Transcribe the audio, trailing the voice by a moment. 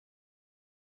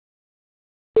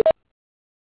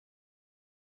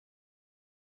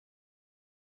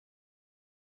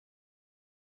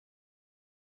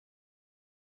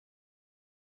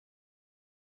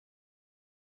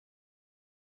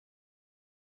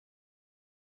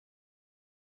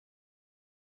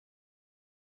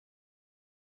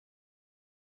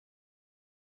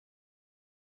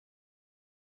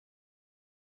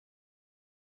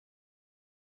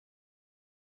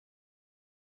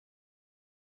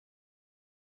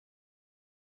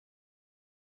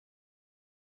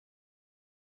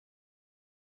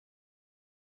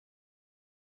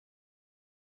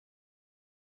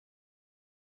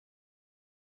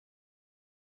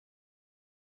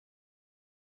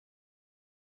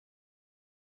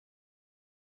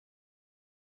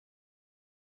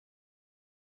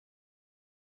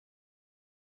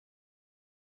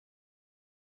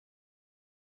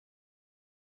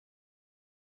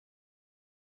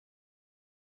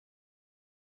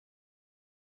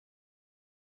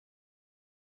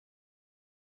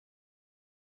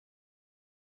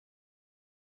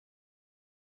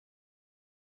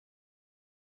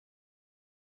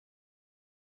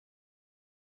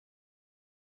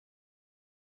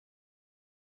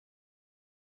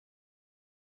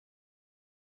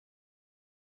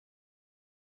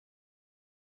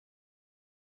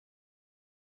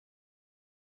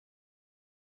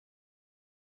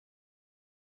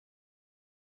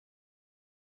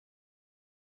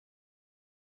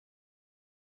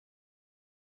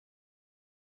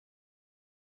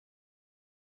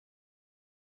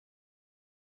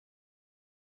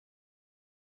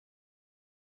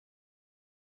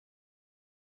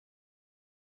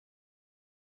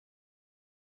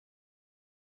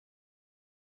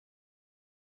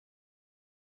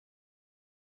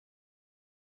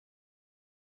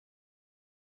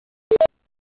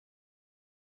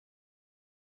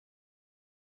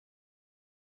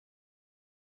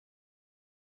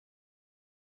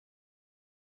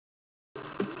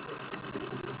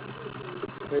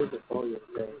Where's the phone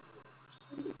thing?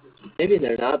 Maybe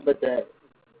they're not, but the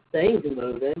thing's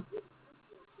moving,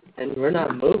 and we're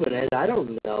not moving it. I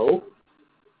don't know.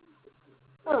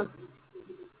 Huh.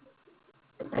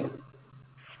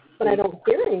 But I don't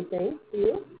hear anything. Do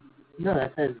you? No,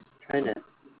 that says trying to.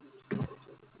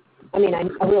 I mean, I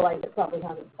realize it probably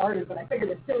hasn't started, but I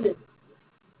figured as soon as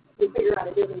we figure out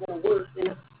it isn't going to work,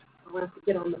 then I'll have to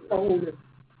get on the phone.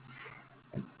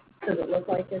 Does it look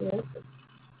like it is?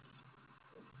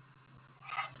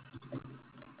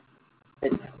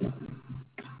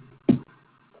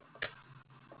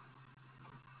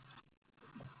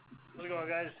 How's it going,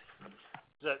 guys?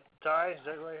 Is that Ty? Is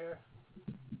that right here?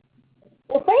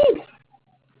 Well, thanks.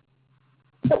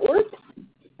 It worked.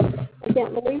 I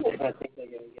can't believe it. I think they're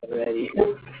going to get ready.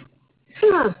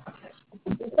 Huh.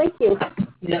 Thank you.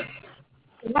 Yep.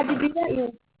 How'd you do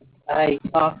that? I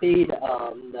copied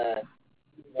the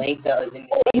link that was in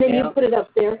the and email, then you put it up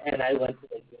there. and I went to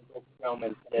the Google Chrome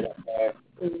and put it up there.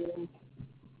 Mm-hmm.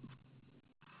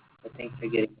 I think they're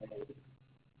getting ready.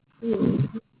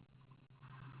 Mm-hmm.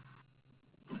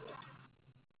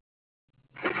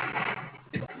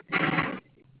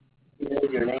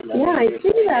 Your name, yeah, I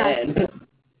see that.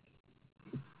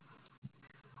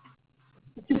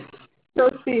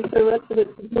 Don't see the rest of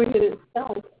it doing it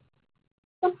itself.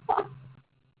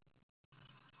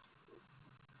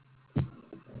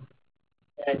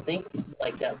 I think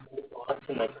like that blue box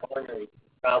in the corner, you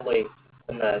could probably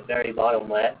on the very bottom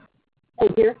left. Oh,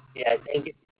 here? Yeah, I think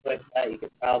if you click that, you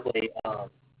could probably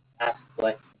ask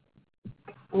what.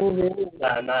 Oh, really?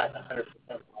 I'm not 100%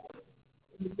 positive.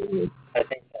 Mm-hmm. I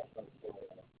think that's what's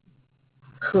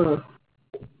Huh.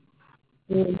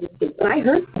 Mm-hmm. I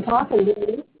heard them talking, didn't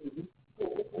you?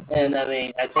 And I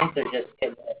mean, I think they're just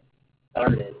getting it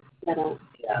started.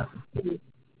 Yeah. Mm-hmm.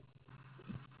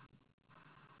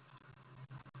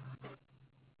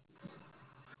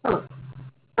 Huh.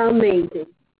 Amazing.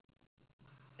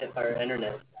 If our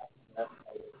internet.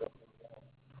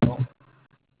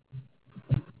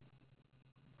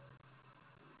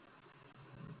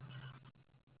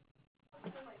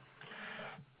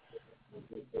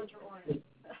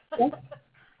 Yes?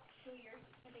 2 years,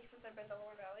 I think, since I've been to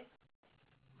Lower Valley.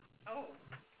 Oh,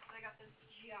 I got this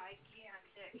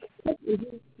gigantic.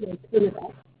 Mm-hmm. Yeah, turn it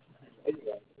off.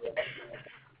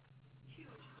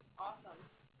 Huge. Awesome.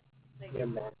 Thank you.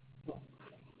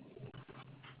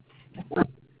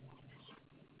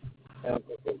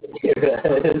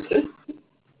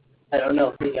 I don't know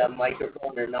if we got a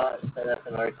microphone or not set up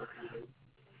in our computer.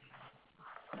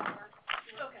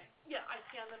 Okay. Yeah, I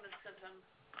scanned them and sent them.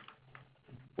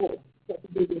 Oh, that's a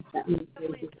big that means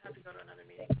Definitely have to go to another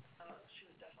meeting. She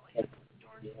was definitely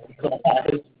George. Huge.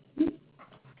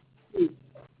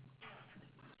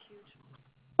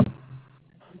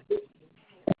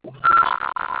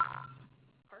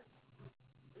 Part?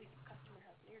 The customer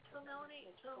has an ear. So Melanie,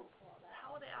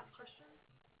 how will they ask questions?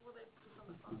 Will they just on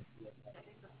the phone? Yeah,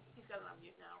 he's got it on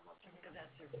mute now. We'll turn it on.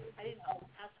 I didn't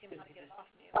ask him how to get it off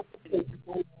mute.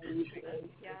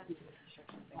 Yeah.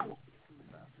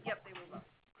 Yep, they will.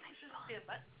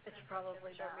 It's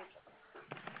probably that.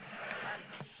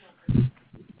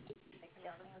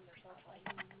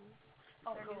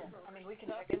 Oh, cool. I mean, we can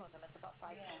check in with them. It's about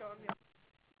 5. Show them.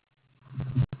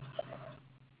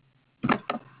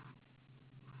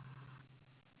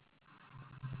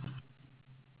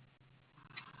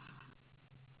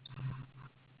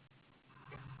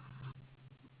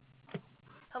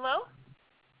 Hello?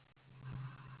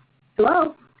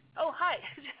 Hello? Oh, hi.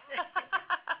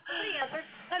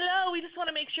 Hello, we just want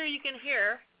to make sure you can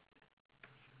hear.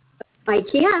 I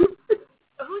can.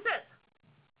 Who's this?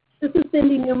 This is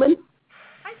Cindy Newman.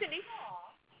 Hi, Cindy.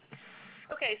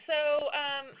 Okay, so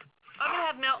I'm going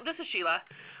to have this is Sheila.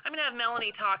 I'm going to have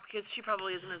Melanie talk because she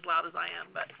probably isn't as loud as I am,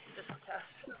 but just a test.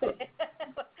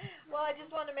 Well, I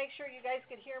just wanted to make sure you guys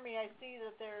could hear me. I see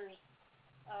that there's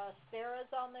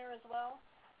Sarah's on there as well.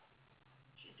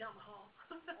 She's down the hall.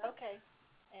 Okay.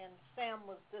 And Sam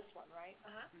was this one, right?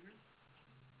 Uh-huh. Mm-hmm.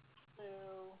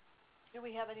 So, do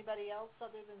we have anybody else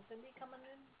other than Cindy coming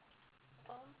in?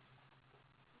 Phone?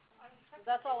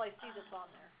 That's all I see that's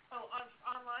on there. Oh,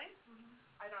 online? Mm-hmm.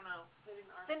 I don't know.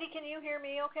 Cindy, can you hear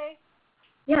me okay?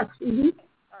 Yes. Mm-hmm.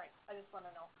 All right. I just want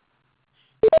to know.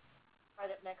 Right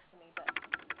up next to me, but.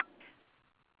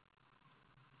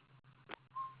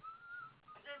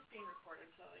 It's being recorded,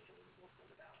 so we'll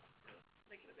send it out.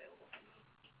 Make it available for me.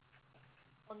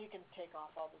 Well, you can take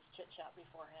off all this chit chat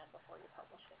beforehand before you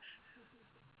publish it.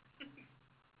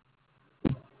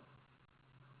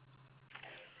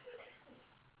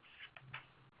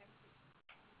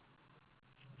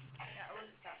 Yeah, I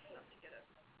wasn't fast enough to get it.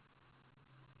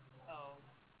 Oh.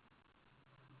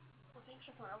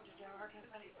 pictures went out, did you have a hard time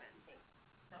finding it?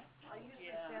 No? I usually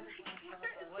Yeah. stand in front of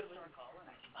the What was window. it called?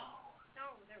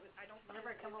 No, there was, I don't.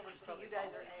 Whenever I come over to see you guys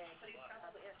are A. But he's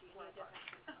probably actually one apart.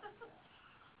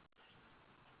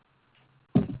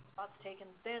 Thoughts taken,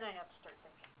 then I have to start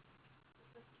thinking.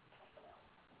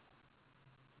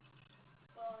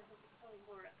 Well, I think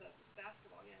we're at the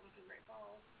basketball game up in Great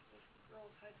Falls, the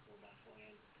girls' high school basketball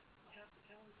game, half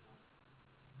the town's gone.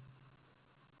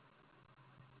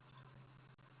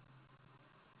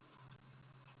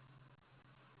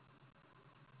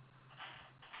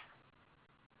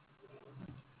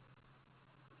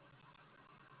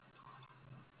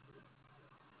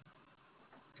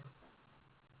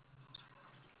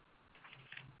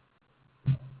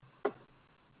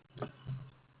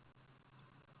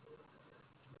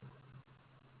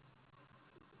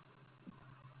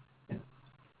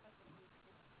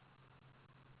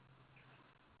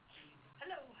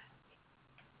 Hello.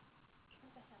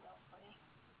 Here's a handout for you.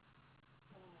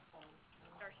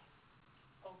 Darcy.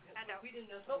 Oh, good. Handout. We didn't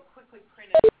know, so quickly print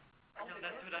it. I know,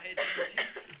 that's what I had done.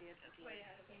 That's way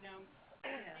ahead of me. You know,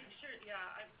 You sure,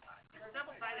 yeah, it's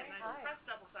double-sided, and I Hi. pressed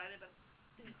double-sided, but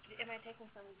Am I taking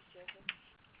some of these Joseph?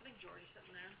 I think George is sitting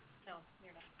there. No,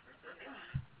 you're not.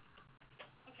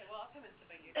 okay, well, I'll come and sit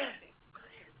by you.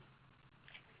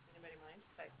 Anybody mind?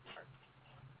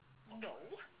 No.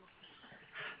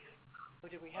 Oh,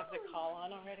 did we have the call on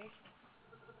already?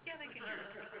 Yeah, they can hear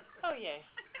us. Oh, yay.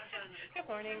 I've done it. Good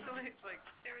morning. It's like,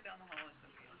 they were down the hall and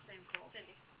somebody else. Same call.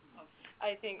 Cindy.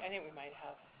 I think we might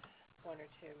have one or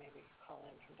two maybe call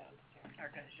in from downstairs. Our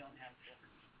guys don't have the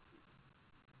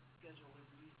schedule we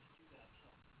need to do that, so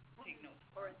take notes.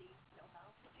 Or the, no, how?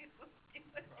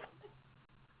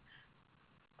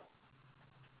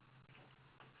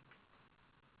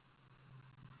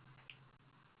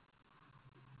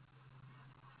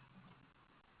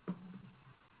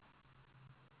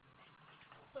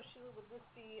 So Sheila, would this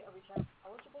be a retirement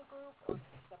eligible group or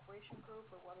a separation group,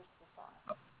 or what is the thought?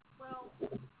 Well,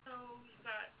 so we've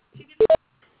got two different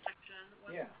section,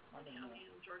 one from the county,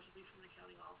 and George will be from the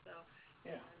county also.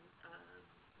 Yeah. And,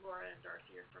 Laura and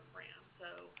Darcy are from Graham, so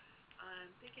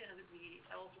I'm thinking it would be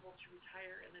eligible to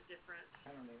retire in a different I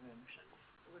don't even section.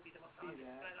 It would be the most see obvious,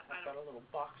 that. but I I've got don't a little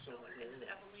box know. over And here then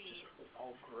that's Eveline just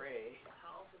all gray. is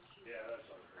health, and she's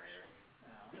retired.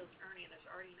 Yeah. So is Ernie, and there's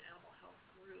already an animal health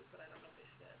group, but I don't know if they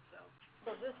fit, so.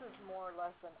 So this is more or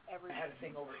less than every. I had a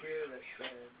thing over here that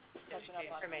said, Catching up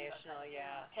on Informational,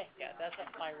 yeah. Okay. Yeah, that's what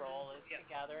my role is, to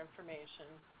gather information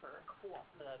for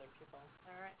the other people.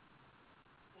 All right.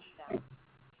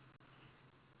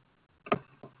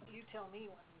 You tell me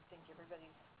when you think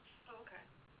everybody's. Oh, okay.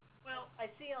 Well,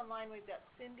 I see online we've got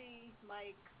Cindy,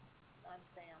 Mike, I'm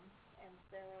Sam, and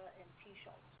Sarah, and T.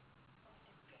 Schultz.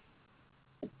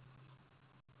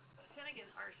 Finnegan,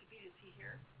 RCP, is he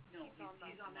here? No,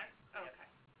 He's on there? Oh, okay.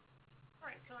 All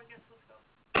right, so I guess let's go.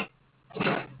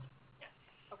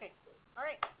 Okay, all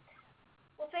right.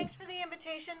 Well, thanks for the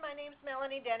invitation. My name's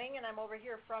Melanie Denning, and I'm over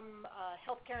here from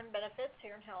Healthcare and Benefits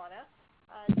here in Helena.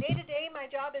 Day to day, my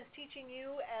job is teaching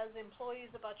you as employees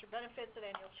about your benefits at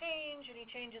annual change, any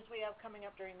changes we have coming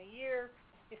up during the year,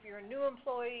 if you're a new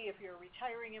employee, if you're a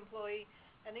retiring employee,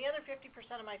 and the other 50%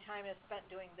 of my time is spent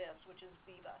doing this, which is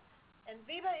VEBA. And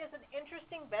VEBA is an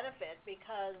interesting benefit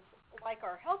because, like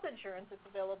our health insurance, it's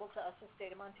available to us as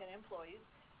state of Montana employees,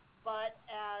 but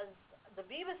as the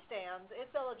VEBA stands,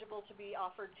 it's eligible to be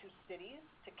offered to cities,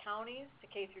 to counties, to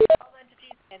K-12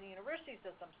 entities, and the university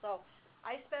system. So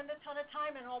I spend a ton of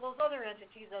time in all those other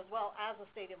entities as well as a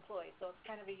state employee, so it's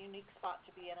kind of a unique spot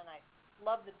to be in, and I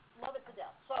love it to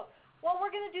death. So what we're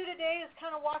going to do today is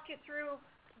kind of walk you through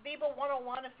VEBA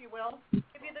 101, if you will,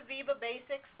 give you the VEBA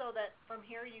basics so that from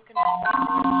here you can.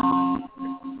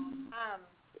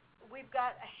 We've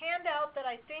got a handout that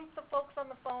I think the folks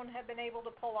on the phone have been able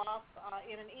to pull off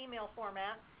in an email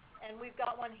format, and we've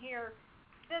got one here.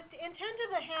 The intent of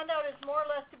the handout is more or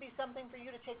less to be something for you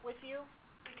to take with you,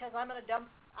 because I'm going to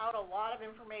dump out a lot of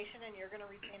information and you're going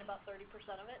to retain about 30%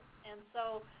 of it. And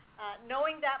so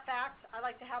knowing that fact, I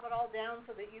like to have it all down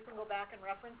so that you can go back and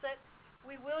reference it.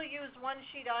 We will use one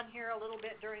sheet on here a little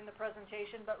bit during the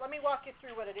presentation, but let me walk you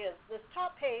through what it is. This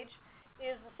top page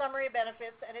is the summary of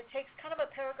benefits, and it takes kind of a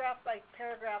paragraph by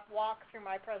paragraph walk through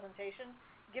my presentation.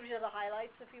 Gives you the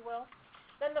highlights, if you will.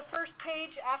 Then the first page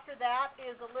after that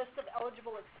is a list of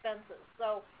eligible expenses.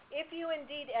 So if you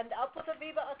indeed end up with a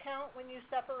VEBA account when you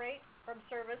separate from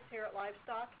service here at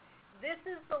Livestock, this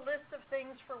is the list of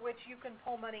things for which you can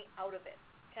pull money out of it,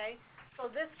 okay?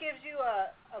 So this gives you a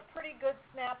pretty good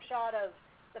snapshot of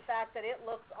the fact that it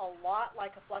looks a lot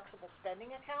like a flexible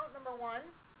spending account, number one.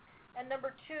 And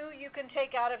number two, you can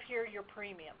take out of here your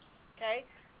premiums, okay?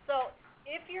 So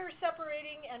if you're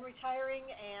separating and retiring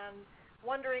and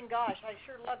wondering, gosh, I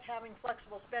sure loved having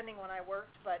flexible spending when I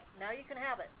worked, but now you can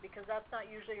have it because that's not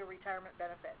usually a retirement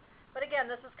benefit. But again,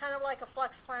 this is kind of like a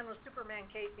flex plan with Superman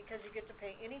Kate because you get to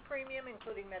pay any premium,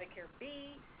 including Medicare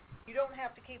B. You don't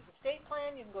have to keep the state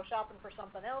plan. You can go shopping for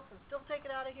something else and still take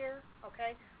it out of here,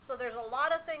 okay? So there's a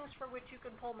lot of things for which you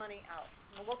can pull money out.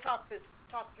 And we'll talk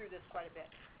through this quite a bit.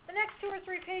 The next 2 or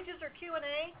 3 pages are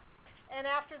Q&A, and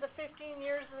after the 15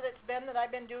 years that it's been that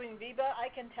I've been doing VEBA,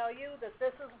 I can tell you that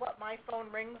this is what my phone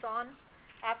rings on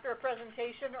after a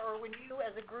presentation or when you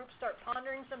as a group start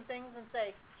pondering some things and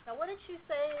say, now what did she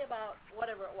say about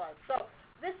whatever it was? So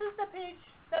this is the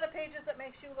set of pages that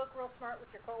makes you look real smart with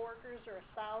your coworkers or a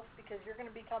spouse because you're going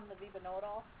to become the VEBA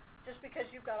know-it-all just because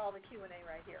you've got all the Q&A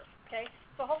right here, okay?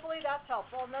 So hopefully that's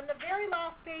helpful. And then the very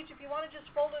last page, if you want to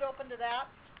just fold it open to that,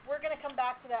 we're going to come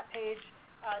back to that page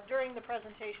during the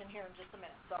presentation here in just a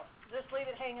minute. So just leave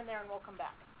it hanging there and we'll come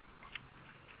back.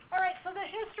 All right, so the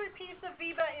history piece of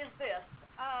VEBA is this.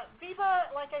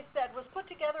 VEBA, like I said, was put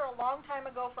together a long time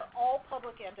ago for all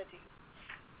public entities.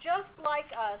 Just like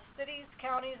us, cities,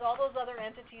 counties, all those other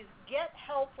entities get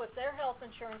help with their health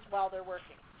insurance while they're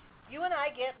working. You and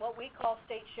I get what we call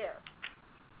state share.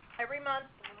 Every month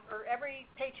or every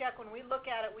paycheck, when we look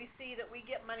at it, we see that we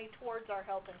get money towards our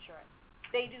health insurance.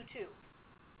 They do too.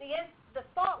 The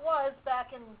thought was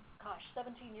back in,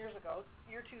 17 years ago,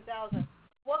 year 2000,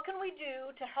 what can we do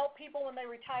to help people when they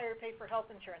retire pay for health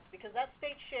insurance? Because that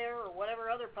state share or whatever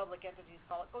other public entities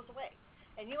call it goes away.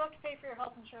 And you have to pay for your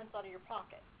health insurance out of your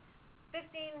pocket.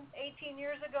 15, 18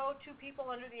 years ago, 2 people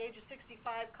under the age of 65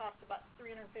 cost about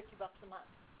 $350 a month.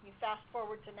 You fast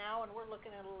forward to now, and we're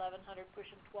looking at $1,100,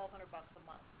 pushing $1,200 a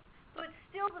month. So it's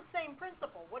still the same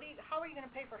principle. How are you going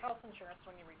to pay for health insurance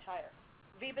when you retire?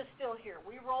 VEBA's still here.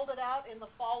 We rolled it out in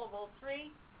the fall of '03.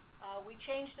 We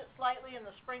changed it slightly in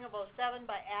the spring of '07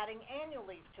 by adding annual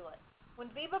leave to it.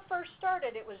 When VEBA first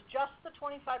started, it was just the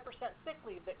 25% sick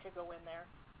leave that could go in there.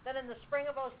 Then in the spring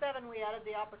of '07, we added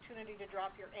the opportunity to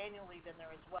drop your annual leave in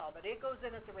there as well, but it goes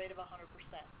in at the rate of 100%.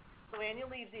 So annual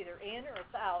leave's either in or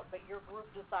it's out, but your group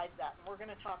decides that, and we're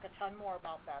going to talk a ton more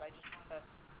about that. I just want to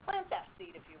plant that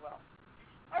seed, if you will.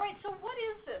 All right, so what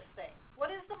is this thing?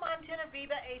 What is the Montana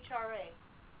VEBA HRA?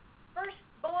 First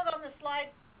bullet on the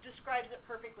slide describes it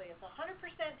perfectly. It's 100%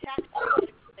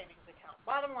 tax-free savings account.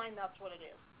 Bottom line, that's what it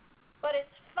is. But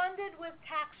it's funded with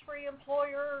tax-free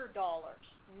employer dollars,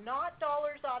 not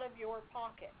dollars out of your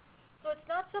pocket. So it's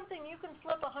not something you can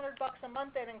slip $100 a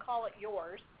month in and call it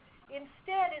yours.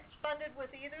 Instead, it's funded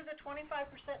with either the 25%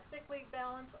 sick leave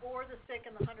balance or the sick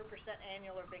and the 100%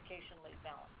 annual or vacation leave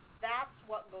balance. That's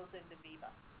what goes into VEBA.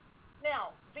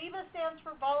 Now, VEBA stands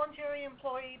for Voluntary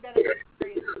Employee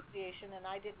Beneficiary Association, and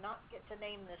I did not get to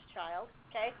name this child,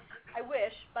 okay? I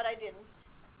wish, but I didn't.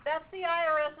 That's the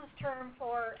IRS's term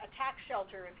for a tax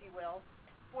shelter, if you will,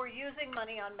 for using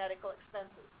money on medical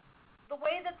expenses. The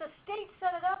way that the state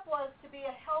set it up was to be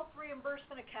a health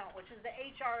reimbursement account, which is the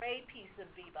HRA piece of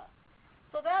VEBA.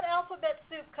 So that alphabet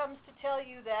soup comes to tell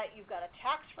you that you've got a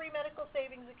tax-free medical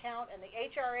savings account, and the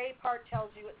HRA part tells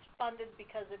you it's funded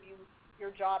because of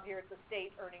your job here at the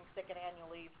state earning sick and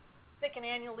annual leave. Sick and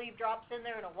annual leave drops in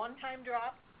there in a one-time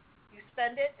drop. You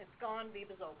spend it, it's gone,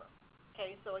 VEBA's over.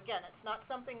 Okay, so again, it's not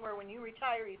something where when you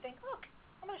retire you think, oh,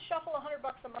 I'm going to shuffle $100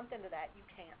 a month into that. You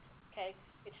can't, okay?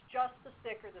 It's just the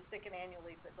sick or the sick and annual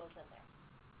leave that goes in there.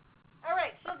 All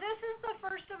right, so this is the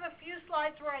first of a few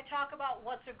slides where I talk about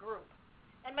what's a group.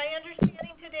 And my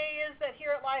understanding today is that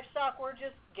here at Livestock we're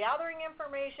just gathering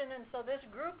information, and so this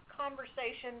group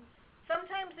conversation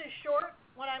sometimes is short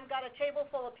when I've got a table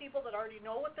full of people that already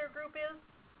know what their group is.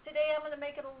 Today I'm going to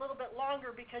make it a little bit longer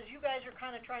because you guys are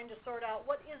kind of trying to sort out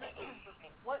what is a group for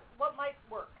me, what might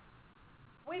work.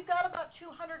 We've got about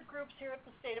 200 groups here at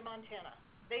the state of Montana.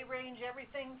 They range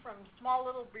everything from small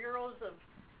little bureaus of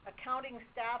accounting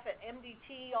staff at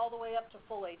MDT all the way up to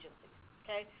full agencies,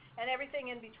 okay, and everything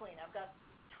in between. I've got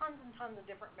tons and tons of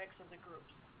different mixes of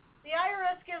groups. The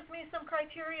IRS gives me some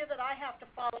criteria that I have to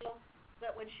follow,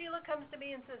 that when Sheila comes to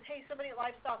me and says, hey, somebody at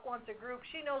Livestock wants a group,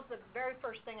 she knows the very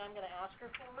first thing I'm going to ask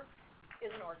her for is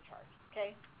an org chart,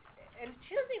 okay? And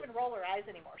she doesn't even roll her eyes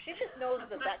anymore. She just knows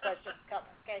that question's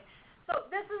coming, okay? So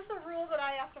this is the rule that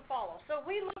I have to follow. So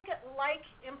we look at like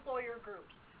employer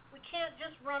groups. We can't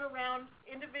just run around.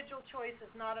 Individual choice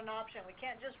is not an option. We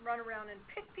can't just run around and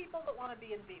pick people that want to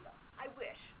be in VEBA. I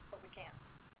wish, but we can't.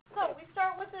 So we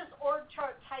start with this org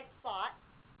chart type thought,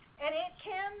 and it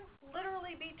can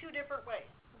literally be 2 different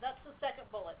ways. That's the second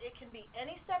bullet. It can be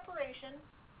any separation,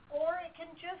 or it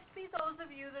can just be those of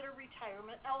you that are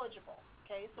retirement eligible.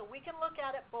 Okay, so we can look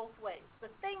at it both ways.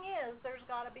 The thing is, there's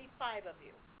got to be 5 of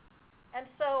you. And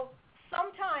so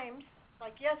sometimes,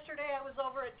 like yesterday I was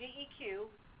over at DEQ,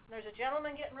 and there's a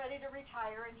gentleman getting ready to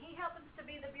retire, and he happens to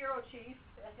be the bureau chief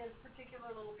at his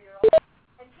particular little bureau,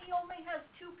 and he only has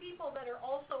 2 people that are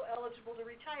also eligible to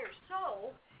retire.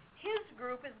 So his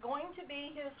group is going to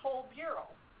be his whole bureau.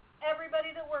 Everybody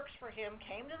that works for him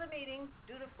came to the meeting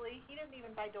dutifully. He didn't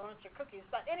even buy donuts or cookies,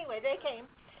 but anyway, they came,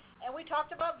 and we talked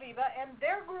about VEBA, and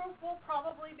their group will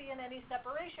probably be in any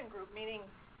separation group, meaning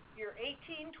you're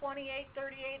 18, 28,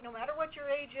 38, no matter what your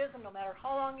age is and no matter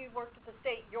how long you've worked at the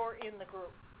state, you're in the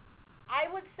group. I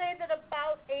would say that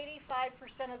about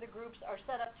 85% of the groups are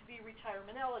set up to be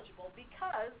retirement eligible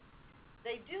because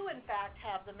they do in fact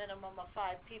have the minimum of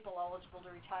 5 people eligible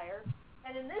to retire.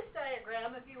 And in this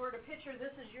diagram, if you were to picture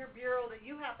this is your bureau that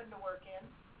you happen to work in,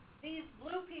 these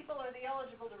blue people are the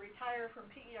eligible to retire from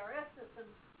PERS systems.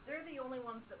 They're the only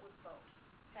ones that would vote,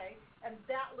 okay? And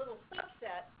that little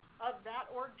subset of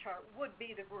that org chart would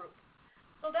be the group.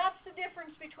 So that's the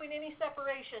difference between any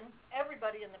separation,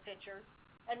 everybody in the picture,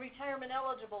 and retirement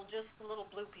eligible, just the little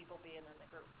blue people being in the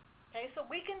group. Okay, so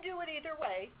we can do it either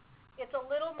way. It's a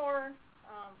little more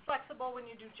flexible when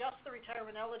you do just the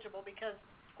retirement eligible because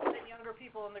the younger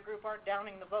people in the group aren't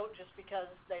downing the vote just because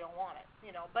they don't want it,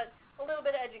 you know. But a little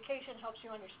bit of education helps you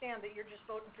understand that you're just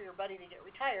voting for your buddy to get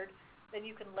retired. Then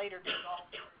you can later dissolve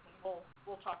it, and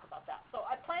we'll talk about that. So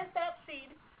I plant that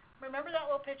seed. Remember that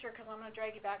little picture because I'm going to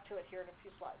drag you back to it here in a few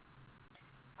slides.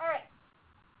 All right.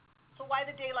 So why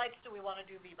the daylights do we want to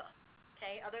do VEBA?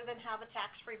 Okay, other than have a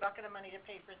tax-free bucket of money to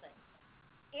pay for things.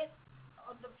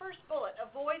 The first bullet,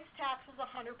 avoids taxes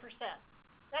 100%.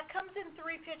 That comes in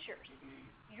 3 pictures.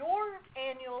 Your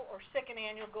annual or second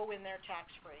annual go in there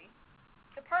tax-free.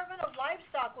 Department of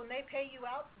Livestock, when they pay you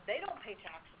out, they don't pay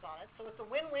taxes on it, so it's a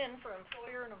win-win for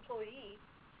employer and employee.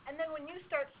 And then when you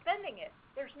start spending it,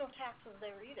 there's no taxes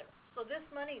there either. So this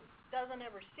money doesn't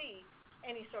ever see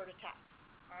any sort of tax,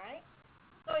 all right?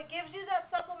 So it gives you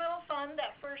that supplemental fund,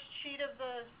 that first sheet of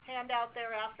the handout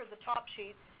there after the top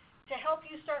sheet, to help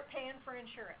you start paying for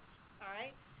insurance, all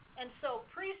right? And so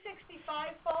pre-65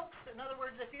 folks, in other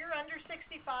words, if you're under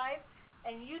 65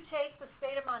 and you take the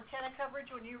state of Montana coverage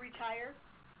when you retire,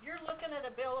 you're looking at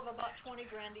a bill of about $20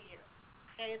 grand a year.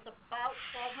 Okay, it's about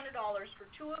 $1,200 for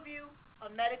 2 of you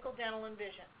on medical, dental, and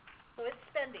vision. So it's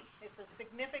spending. It's a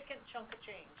significant chunk of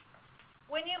change.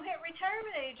 When you hit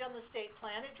retirement age on the state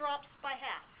plan, it drops by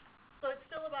half. So it's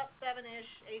still about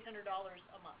 $7-ish, $800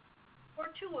 a month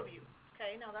for 2 of you.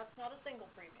 Okay, now that's not a single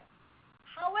premium.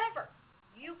 However,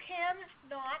 you can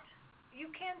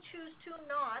choose to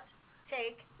not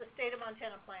take the state of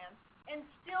Montana plan and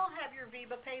still have your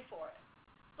VEBA pay for it.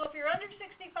 So if you're under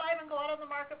 65 and go out on the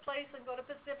marketplace and go to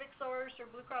Pacific Source or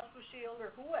Blue Cross Blue Shield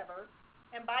or whoever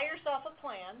and buy yourself a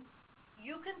plan,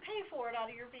 you can pay for it out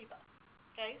of your VEBA.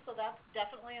 Okay, so that's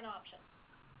definitely an option.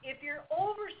 If you're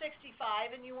over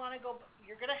 65 and you want to go,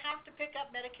 you're going to have to pick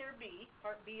up Medicare B,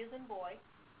 Part B as in boy.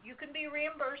 You can be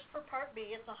reimbursed for Part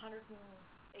B. It's $118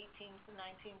 to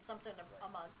 $19 something a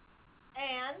month.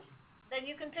 And then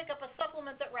you can pick up a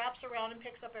supplement that wraps around and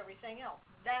picks up everything else.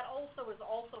 That also is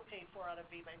also paid for out of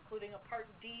VEBA, including a Part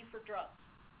D for drugs.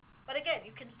 But again,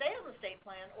 you can stay on the state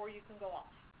plan or you can go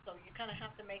off. So you kind of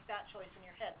have to make that choice in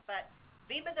your head. But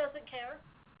VEBA doesn't care.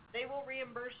 They will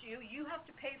reimburse you. You have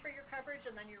to pay for your coverage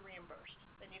and then you're reimbursed.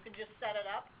 And you can just set it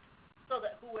up so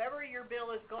that whoever your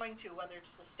bill is going to, whether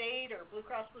it's the state or Blue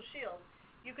Cross Blue Shield,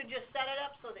 you can just set it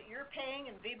up so that you're paying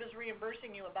and VEBA's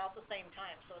reimbursing you about the same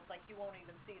time. So it's like you won't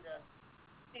even see the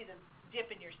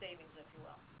dip in your savings, if you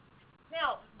will.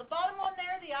 Now, the bottom one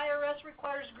there, the IRS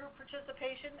requires group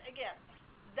participation. Again,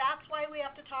 that's why we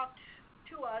have to talk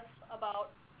to us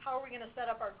about how are we going to set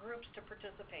up our groups to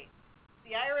participate.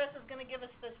 The IRS is going to give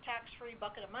us this tax-free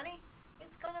bucket of money.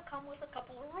 It's going to come with a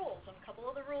couple of rules, and a couple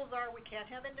of the rules are we can't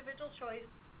have individual choice,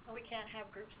 and we can't have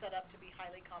groups set up to be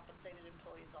highly compensated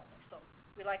employees only. So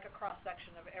we like a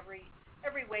cross-section of every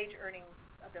wage earning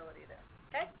ability there,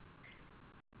 okay?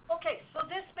 Okay, so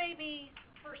this may be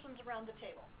persons around the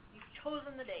table. You've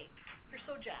chosen the date. You're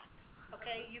so jacked,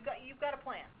 okay? You've got a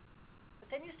plan. But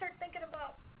then you start thinking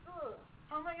about,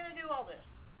 how am I going to do all this,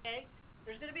 okay?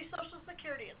 There's going to be Social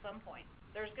Security at some point.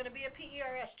 There's going to be a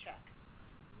PERS check.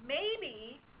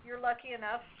 Maybe you're lucky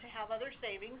enough to have other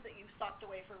savings that you've stocked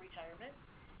away for retirement.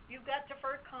 You've got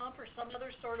deferred comp or some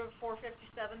other sort of 457,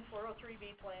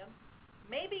 403B plan.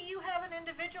 Maybe you have an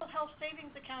individual health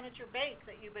savings account at your bank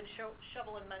that you've been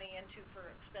shoveling money into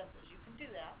for expenses. You can do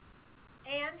that.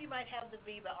 And you might have the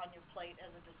VEBA on your plate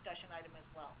as a discussion item as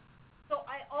well. So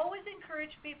I always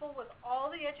encourage people with all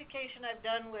the education I've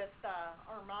done with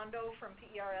Armando from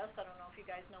PERS. I don't know if you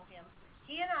guys know him.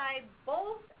 He and I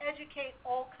both educate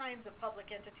all kinds of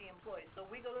public entity employees. So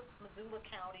we go to Missoula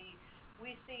County,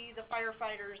 we see the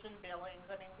firefighters in Billings.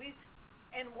 I mean,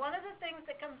 and one of the things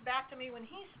that comes back to me when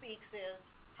he speaks is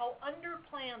how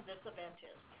underplanned this event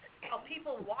is. How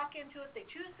people walk into it, they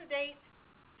choose the date,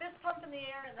 fist pump in the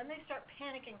air, and then they start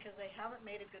panicking because they haven't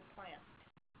made a good plan.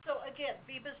 So again,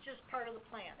 VEBA is just part of the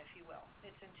plan, if you will.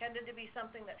 It's intended to be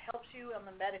something that helps you on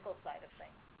the medical side of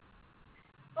things.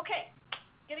 Okay,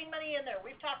 getting money in there.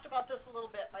 We've talked about this a little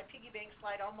bit. My piggy bank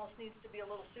slide almost needs to be a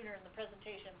little sooner in the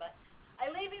presentation, but I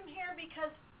leave him here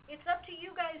because it's up to you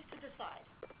guys to decide.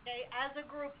 Okay, as a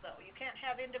group though, you can't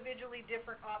have individually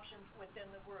different options within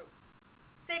the group.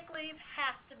 Sick leave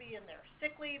has to be in there.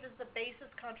 Sick leave is the basis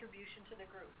contribution to the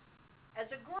group. As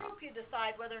a group, you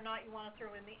decide whether or not you want to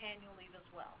throw in the annual leave as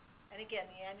well. And again,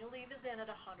 the annual leave is in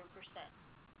at 100%.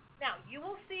 Now, you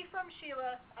will see from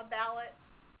Sheila a ballot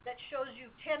that shows you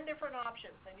 10 different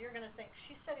options, and you're going to think,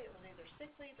 she said it was either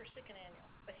sick leave or sick and annual.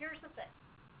 But here's the thing.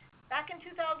 Back in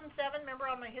 2007,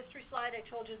 remember on my history slide, I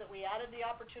told you that we added the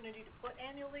opportunity to put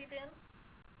annual leave in?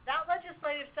 That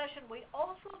legislative session, we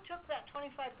also took that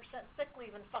 25% sick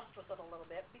leave and fussed with it a little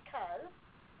bit because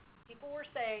people were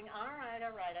saying, all right,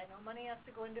 I know money has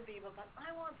to go into VEBA, but I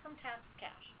want some tax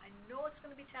cash. I know it's going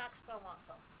to be taxed, but I want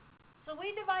some. So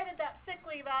we divided that sick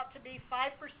leave out to be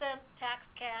 5% tax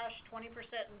cash, 20%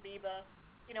 in VEBA,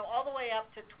 all the way up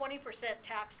to 20%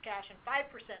 tax cash and 5%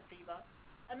 VEBA.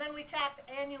 And then we tacked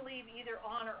annual leave either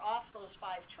on or off those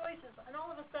 5 choices, and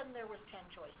all of a sudden there was 10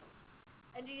 choices.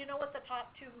 And do you know what the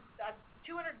top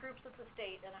 200 groups at the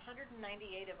state, and 198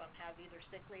 of them have either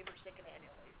sick leave or sick and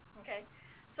annual leave, okay?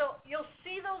 So you'll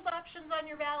see those options on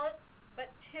your ballot,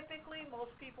 but typically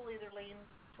most people either lean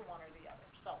to one or the other.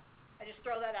 So I just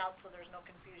throw that out so there's no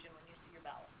confusion when you see your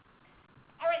ballot.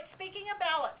 All right, speaking of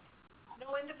ballots,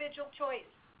 no individual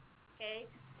choice, okay?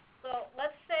 So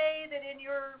let's say that in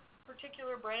your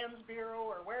particular brands bureau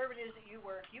or wherever it is that you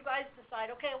work, you guys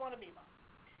decide, okay, I want a VEBA.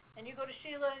 And you go to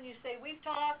Sheila and you say, we've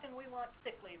talked and we want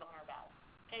sick leave on our ballot.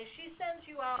 Okay, she sends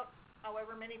you out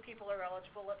however many people are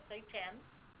eligible, let's say 10.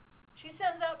 She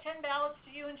sends out 10 ballots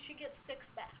to you and she gets 6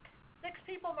 back. 6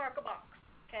 people mark a box,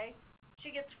 okay?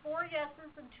 She gets 4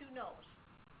 yeses and 2 nos.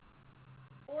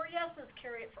 4 yeses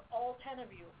carry it for all 10 of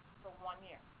you for 1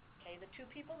 year. Okay, the 2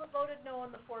 people that voted no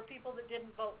and the 4 people that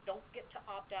didn't vote don't get to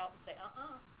opt out and say,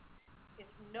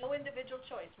 It's no individual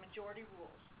choice, majority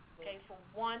rules, okay, for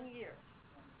 1 year.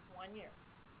 1 year,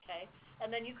 okay?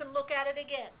 And then you can look at it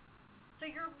again. So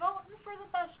you're voting for the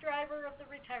bus driver of the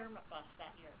retirement bus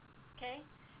that year, okay?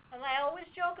 And I always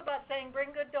joke about saying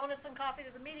bring good donuts and coffee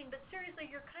to the meeting, but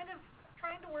seriously, you're kind of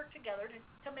trying to work together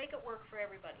to make it work for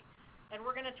everybody. And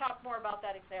we're going to talk more about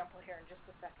that example here in just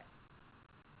a second.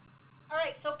 All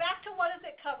right, so back to what does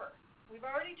it cover? We've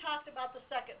already talked about the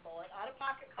second bullet,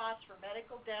 out-of-pocket costs for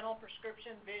medical, dental,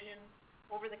 prescription, vision,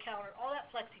 over-the-counter, all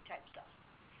that flexi-type stuff.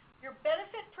 Your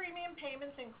benefit premium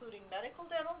payments including medical,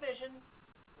 dental, vision,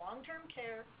 long-term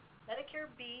care, Medicare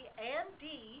B and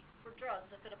D for drugs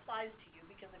if it applies to you,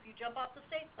 because if you jump off the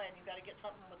state plan, you've got to get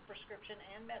something with prescription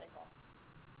and medical.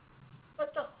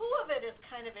 But the who of it is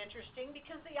kind of interesting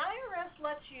because the IRS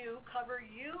lets you cover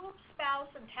you, spouse,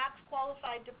 and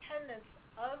tax-qualified dependents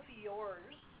of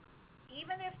yours,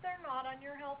 even if they're not on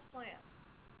your health plan.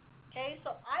 Okay,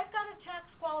 so I've got a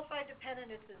tax-qualified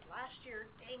dependent. It's his last year,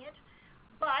 dang it.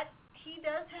 But he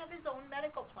does have his own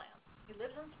medical plan. He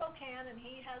lives in Spokane and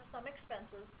he has some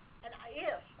expenses. And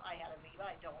if I had a VEBA,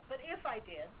 I don't, but if I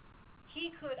did,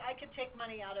 I could take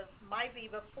money out of my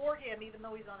VEBA for him even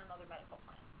though he's on another medical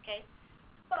plan, okay?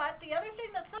 But the other thing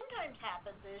that sometimes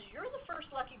happens is you're the first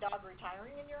lucky dog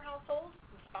retiring in your household,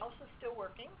 the spouse is still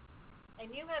working, and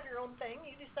you have your own thing.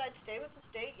 You decide to stay with the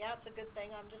state. Yeah, it's a good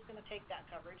thing. I'm just going to take that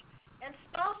coverage. And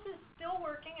spouse is still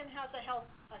working and has a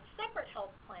separate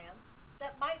health plan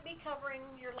that might be covering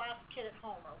your last kid at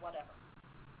home or whatever.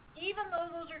 Even though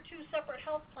those are 2 separate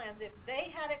health plans, if they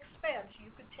had expense,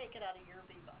 you could take it out of your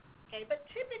VEBA. Okay, but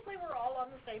typically we're all on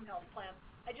the same health plan.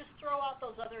 I just throw out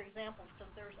those other examples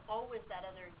because there's always that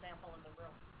other example in the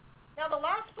room. Now the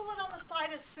last bullet on the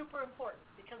slide is super important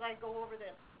because I go over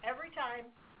this every time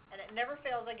and it never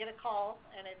fails. I get a call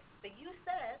and it's, but you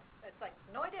said, it's like,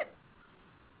 no I didn't.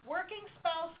 Working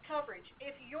spouse coverage.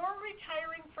 If you're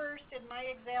retiring first in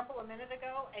my example a minute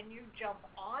ago and you jump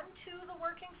onto the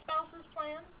working spouses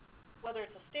plan, whether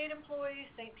it's a state employee,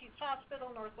 St. Pete's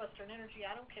Hospital, Northwestern Energy,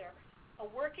 I don't care, a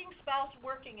working spouse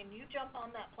working and you jump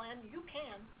on that plan, you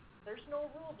can. There's no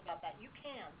rules about that. You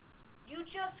can. You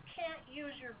just can't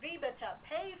use your VEBA to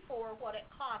pay for what it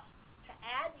costs to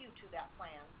add you to that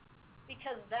plan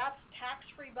because that's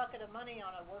tax-free bucket of money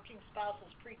on a working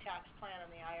spouse's pre-tax plan, and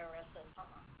the IRS says,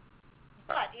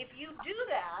 But if you do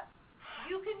that,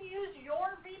 you can use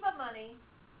your VEBA money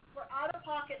for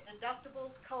out-of-pocket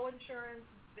deductibles, co-insurance,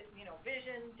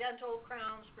 vision, dental,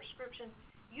 crowns, prescriptions.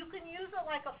 You can use it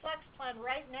like a flex plan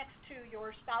right next to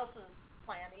your spouse's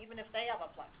plan, even if they have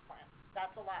a flex plan.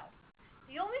 That's allowed.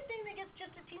 The only thing that gets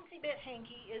just a teensy bit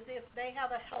hanky is if they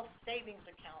have a health savings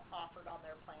account offered on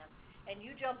their plan, and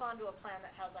you jump onto a plan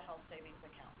that has a health savings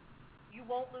account. You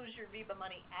won't lose your VEBA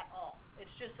money at all.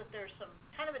 It's just that there's some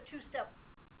kind of a two-step,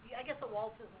 I guess a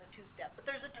waltz isn't a two-step, but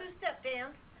there's a two-step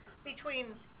dance between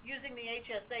using the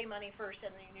HSA money first and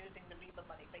then using the VEBA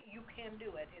money. But you can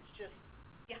do it. It's just,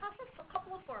 you have a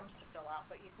couple of forms to fill out,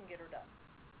 but you can get her done.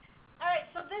 All right,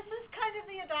 so this is kind of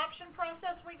the adoption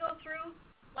process we go through.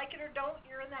 Like it or don't,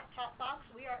 you're in that top box.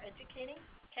 We are educating,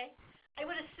 okay? I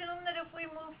would assume that if we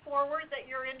move forward that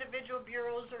your individual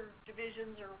bureaus or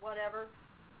divisions or whatever,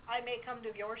 I may come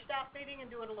to your staff meeting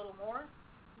and do it a little more.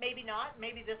 Maybe not.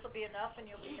 Maybe this will be enough and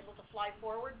you'll be able to fly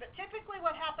forward. But typically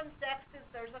what happens next is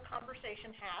there's a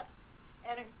conversation had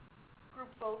and a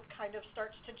group vote kind of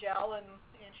starts to gel, and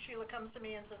Sheila comes to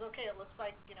me and says, okay, it looks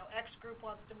like, X group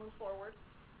wants to move forward.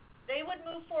 They would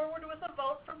move forward with a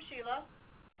vote from Sheila,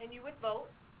 and you would vote,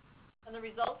 and the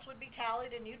results would be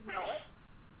tallied and you'd know it.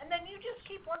 And then you just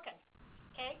keep working,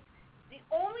 okay? The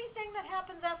only thing that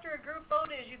happens after a group vote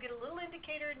is you get a little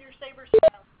indicator in your Sabre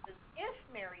that says if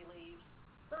Mary leaves,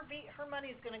 her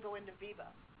money is going to go into VEBA.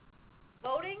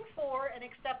 Voting for and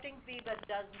accepting VEBA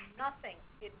does nothing.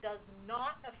 It does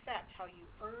not affect how you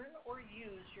earn or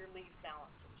use your leave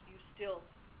balances. You still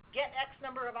get X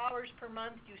number of hours per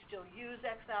month. You still use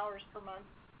X hours per month.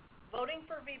 Voting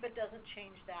for VEBA doesn't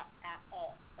change that at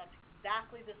all. That's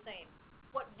exactly the same.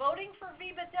 What voting for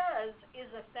VEBA does is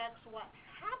affects what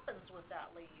happens with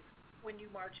that leave when you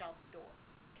march out the door,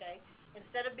 okay?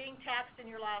 Instead of being taxed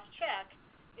in your last check,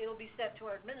 it'll be sent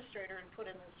to our administrator and put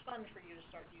in this fund for you to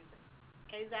start using.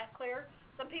 Okay, is that clear?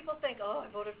 Some people think, oh, I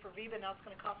voted for VEBA, now it's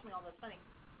going to cost me all this money.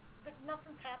 But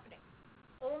nothing's happening.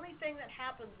 Only thing that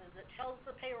happens is it tells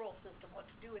the payroll system what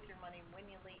to do with your money when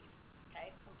you leave.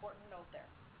 Okay, important note there.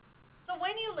 So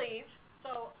when you leave,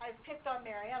 so I've picked on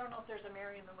Mary. I don't know if there's a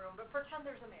Mary in the room, but pretend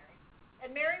there's a Mary.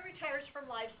 And Mary retires from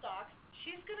Livestock.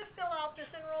 She's going to fill out this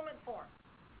enrollment form.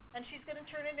 And she's going to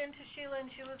turn it into Sheila, and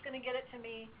Sheila's going to get it to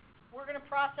me. We're going to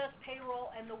process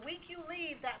payroll, and the week you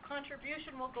leave, that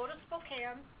contribution will go to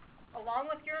Spokane along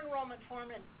with your enrollment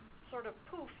form, and sort of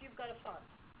poof, you've got a fund,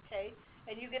 okay?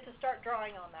 And you get to start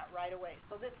drawing on that right away.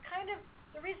 So that's kind of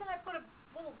the reason I put a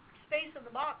little space in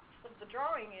the box of the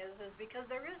drawing is because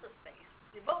there is a space.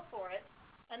 You vote for it,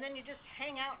 and then you just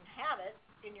hang out and have it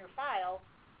in your file,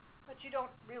 but you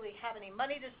don't really have any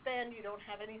money to spend. You don't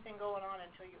have anything going on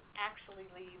until you actually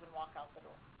leave and walk out the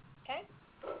door, okay?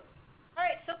 All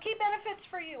right, so key benefits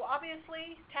for you.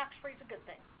 Obviously, tax-free is a good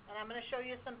thing. And I'm going to show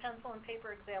you some pencil and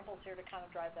paper examples here to kind of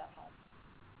drive that home.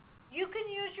 You can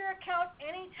use your account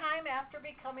anytime after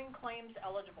becoming claims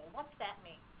eligible. What's that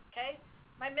mean? Okay?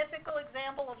 My mythical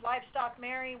example of Livestock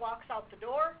Mary walks out the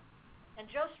door,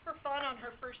 and just for fun on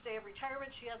her first day of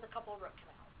retirement, she has a couple of root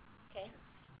canals. Okay?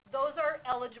 Those are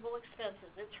eligible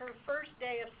expenses. It's her first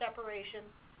day of separation.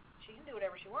 She can do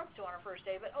whatever she wants to on her first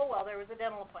day, but oh well, there was a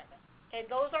dental appointment. Okay,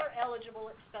 those are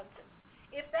eligible expenses.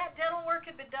 If that dental work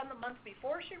had been done the month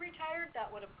before she retired,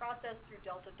 that would have processed through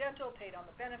Delta Dental, paid on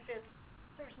the benefits.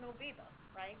 There's no VEBA,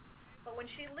 right? But when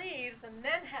she leaves and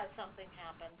then has something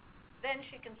happen, then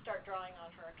she can start drawing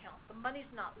on her account. The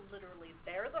money's not literally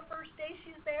there the first day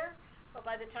she's there, but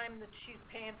by the time that she's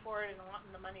paying for it and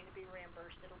wanting the money to be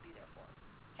reimbursed, it'll be there for her,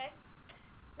 okay?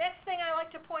 Next thing I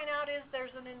like to point out is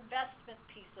there's an investment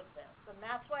piece of this, and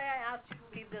that's why I asked you to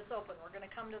leave this open. We're going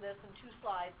to come to this in 2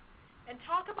 slides and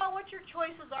talk about what your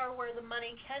choices are where the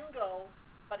money can go,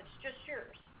 but it's just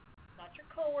yours, not your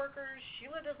coworkers.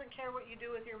 Sheila doesn't care what you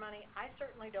do with your money. I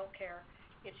certainly don't care.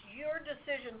 It's your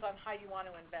decisions on how you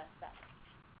want to invest that.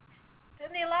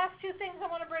 Then the last 2 things I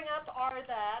want to bring up are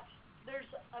that there's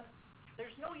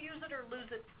no use it or lose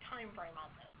it time frame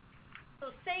on this. So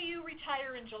say you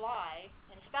retire in July,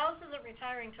 and spouse isn't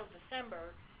retiring till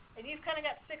December, and you've kind of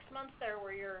got 6 months there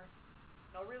where you're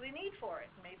no really need for it.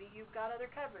 Maybe you've got other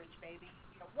coverage, maybe,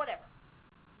 whatever.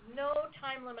 No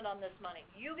time limit on this money.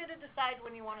 You get to decide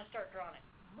when you want to start drawing it.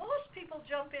 Most people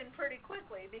jump in pretty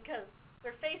quickly because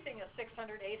they're facing a $600,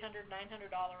 $800, $900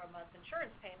 a month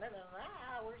insurance payment, and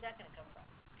where's that going to come from?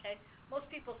 Okay? Most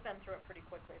people spend through it pretty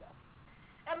quickly, though.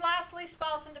 And lastly,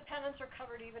 spouse and dependents are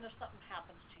covered even if something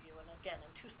happens to you. And again,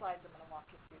 in 2 slides, I'm going to walk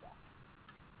you through that.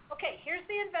 Okay, here's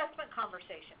the investment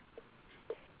conversation.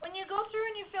 When you go through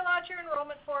and you fill out your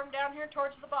enrollment form down here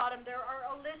towards the bottom, there are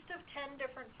a list of 10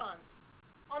 different funds.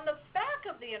 On the back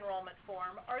of the enrollment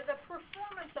form are the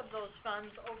performance of those funds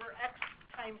over X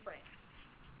time frame.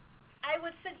 I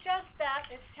would suggest that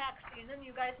it's tax season.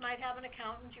 You guys might have an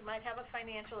accountant, you might have a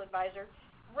financial advisor.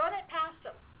 Run it past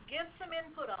them. Give some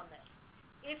input on this.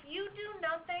 If you do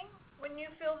nothing when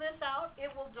you fill this out, it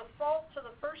will default to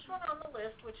the first one on the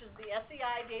list, which is the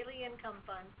SEI Daily Income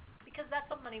Fund, because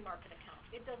that's a money market account.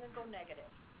 It doesn't go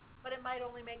negative, but it might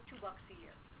only make $2 a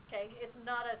year. Okay, it's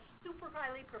not a super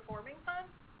highly performing fund,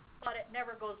 but it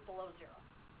never goes below zero.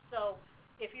 So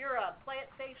if you're a play it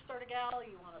safe sort of gal,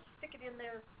 you want to stick it in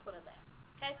there, put it there.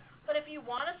 Okay, but if you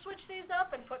want to switch these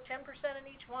up and put 10% in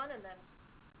each one, and then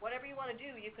whatever you want to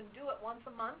do, you can do it once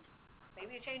a month.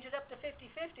 Maybe you change it up to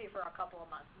 50-50 for a couple of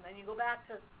months, and then you go back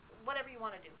to whatever you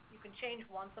want to do. You can change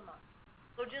once a month.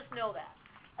 So just know that.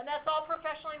 And that's all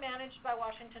professionally managed by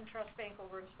Washington Trust Bank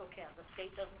over in Spokane. The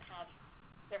state doesn't have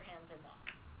their hands in that.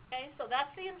 Okay, so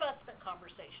that's the investment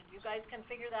conversation. You guys can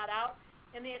figure that out.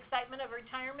 In the excitement of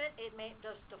retirement, it may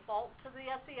just default to the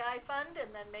SEI fund,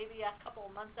 and then maybe a couple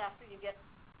of months after you get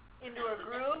into a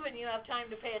groove and you have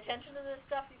time to pay attention to this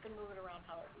stuff, you can move it around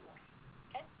however you want.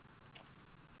 Okay?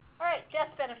 All right,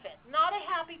 death benefit. Not a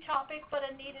happy topic, but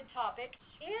a needed topic.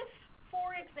 If,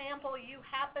 for example, you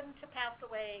happen to pass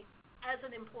away as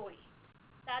an employee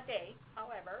that day,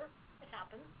 however, it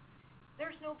happens,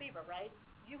 there's no VEBA, right?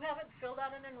 You haven't filled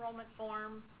out an enrollment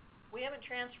form. We haven't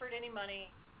transferred any money.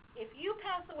 If you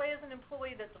pass away as an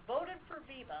employee that's voted for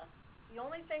VEBA, the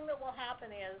only thing that will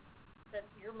happen is that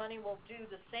your money will do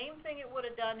the same thing it would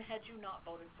have done had you not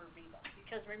voted for VEBA.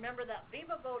 Because remember, that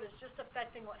VEBA vote is just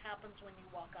affecting what happens when you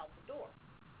walk out the door.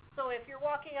 So if you're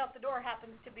walking out the door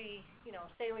happens to be,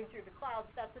 sailing through the clouds,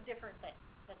 that's a different thing.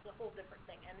 That's a whole different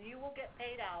thing. And you will get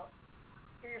paid out,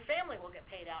 or your family will get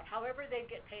paid out, however they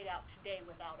get paid out today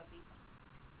without a VEBA.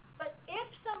 But if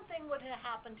something would have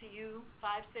happened to you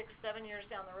 5, 6, 7 years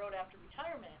down the road after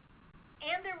retirement,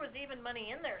 and there was even money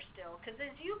in there still, because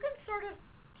as you can sort of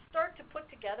start to put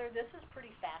together, this is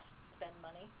pretty fast to spend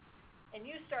money, and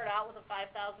you start out with a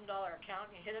 $5,000 account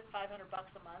and you hit it $500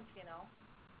 a month,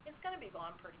 it's going to be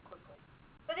gone pretty quickly.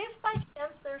 But if by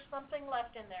chance there's something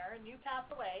left in there and you pass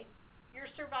away, your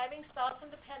surviving spouse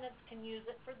and dependents can use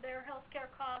it for their health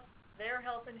care costs, their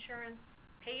health insurance,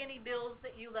 pay any bills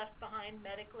that you left behind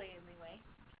medically anyway.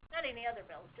 Not any other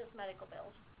bills, just medical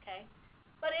bills, okay?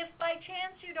 But if by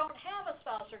chance you don't have a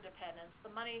spouse or dependents, the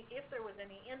money, if there was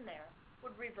any in there,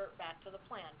 would revert back to the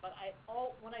plan. But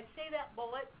when I say that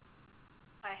bullet,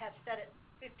 I have said it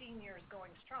 15 years going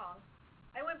strong.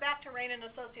 I went back to Rain and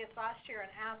Associates last year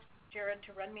and asked Jared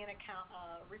to run me an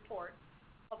report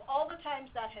of all the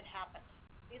times that had happened.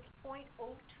 It's 0.02%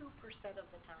 of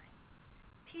the time.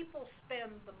 People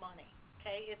spend the money,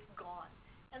 okay? It's gone.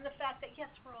 And the fact that,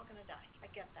 yes, we're all going to die. I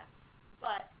get that.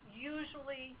 But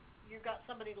usually you've got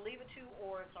somebody to leave it to,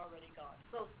 or it's already gone.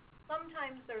 So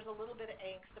sometimes there's a little bit of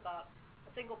angst about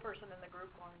a single person in the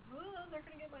group going, oh, they're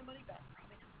going to get my money back.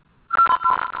 Probably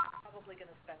not. Probably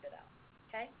going to spend it out,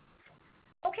 okay?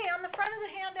 Okay, on the front of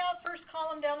the handout, first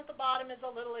column down at the bottom is a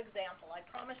little example. I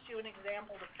promised you an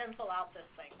example to pencil out this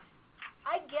thing.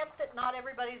 I get that not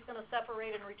everybody's going to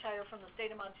separate and retire from the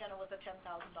state of Montana with a $10,000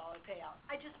 payout.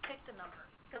 I just picked a number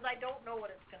because I don't know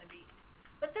what it's going to be.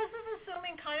 But this is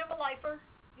assuming kind of a lifer.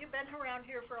 You've been around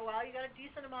here for a while. You got a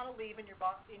decent amount of leave in your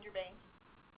bank.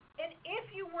 And if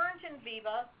you weren't in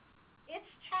VEBA,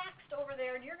 it's taxed over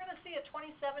there, and you're going to see a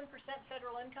 27%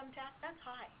 federal income tax. That's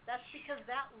high. That's because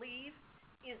that leave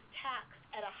is taxed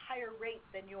at a higher rate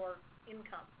than your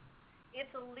income.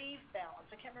 It's a leave balance.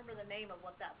 I can't remember the name of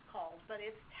what that's called, but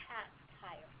it's taxed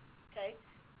higher, okay?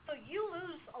 So you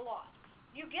lose a lot.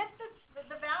 You get the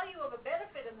value of a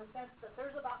benefit in the sense that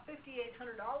there's about $5,800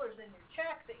 in your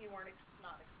check that you weren't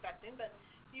not expecting, but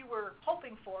you were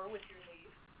hoping for with your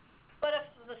leave. But if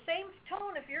the same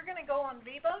tone, if you're going to go on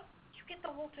VEBA, you get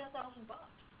the whole $10,000,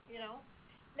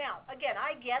 Now, again,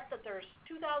 I get that there's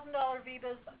 $2,000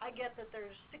 VEBAs. I get that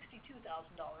there's $62,000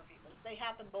 VEBAs. They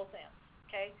happen both ends,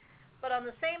 okay? But on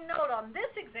the same note, on this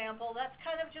example, that's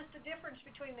kind of just a difference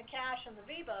between the cash and the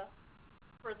VEBA.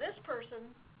 For this person,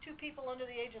 2 people under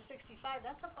the age of 65,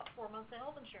 that's about 4 months of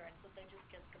health insurance that they just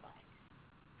get to buy.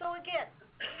 So again,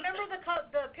 remember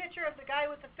the picture of the guy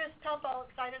with the fist pump all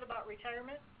excited about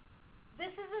retirement?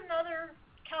 This is another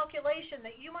calculation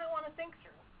that you might want to think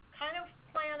through. Kind of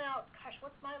plan out, gosh,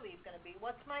 what's my leave going to be?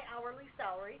 What's my hourly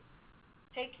salary?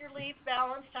 Take your leave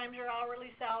balance times your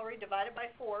hourly salary divided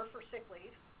by 4 for sick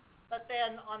leave. But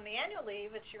then on the annual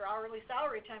leave, it's your hourly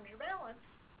salary times your balance.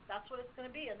 That's what it's going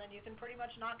to be. And then you can pretty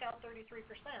much knock out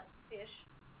 33%-ish.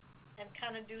 and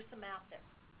kind of do some math there.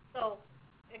 So,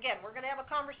 again, we're going to have a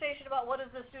conversation about what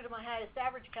does this do to my highest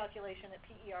average calculation at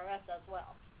PERS as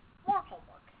well. More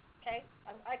homework, okay?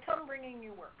 I come bringing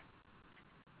you work.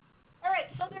 All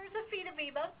right, so there's a fee to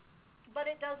VEBA, but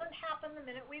it doesn't happen the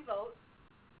minute we vote.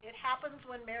 It happens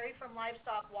when Mary from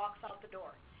Livestock walks out the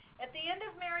door. At the end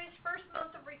of Mary's first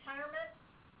month of retirement,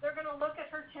 they're going to look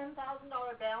at her $10,000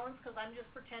 balance, because I'm just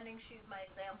pretending she's my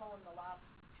example in the last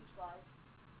 2 slides.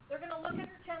 They're going to look at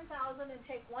her $10,000 and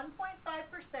take 1.5%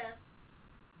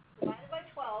 divided by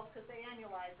 12, because they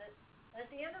annualize it. And at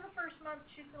the end of the first month,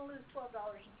 she's going to lose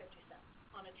 $12.50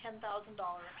 on a $10,000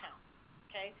 account.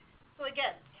 Okay? So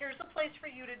again, here's a place for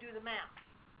you to do the math.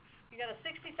 You got a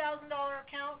 $60,000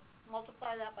 account,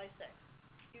 multiply that by 6.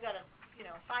 You got a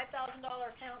 $5,000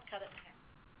 account, cut it in half.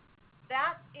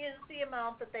 That is the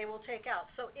amount that they will take out.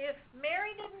 So if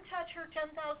Mary didn't touch her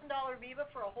 $10,000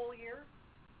 VEBA for a whole year,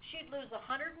 she'd lose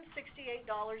 $168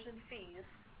 in fees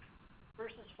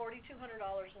versus $4,200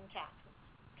 in taxes.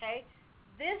 Okay?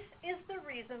 This is the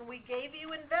reason we gave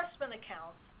you investment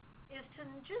accounts, is to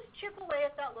just chip away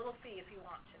at that little fee if you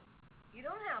want to. You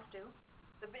don't have to.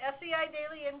 The SEI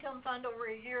Daily Income Fund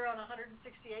over a year on $168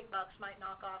 might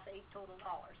knock off $8 total.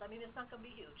 I mean, it's not going to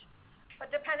be huge. But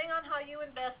depending on how you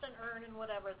invest and earn and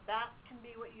whatever, that can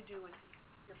be what you do with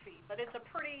your fee. But it's a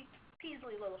pretty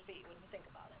peasly little fee when you think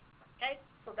about it. Okay?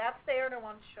 So that's there, and I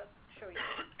want to show you.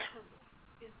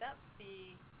 Is that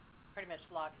fee pretty much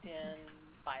locked in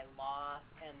by law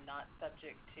and not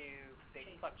subject to big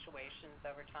fluctuations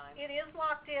over time? It is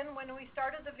locked in. When we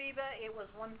started the VEBA, it was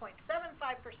 1.75%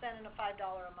 and a $5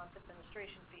 a month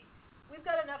administration fee. We've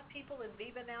got enough people in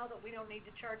VEBA now that we don't need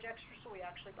to charge extra, so we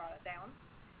actually brought it down.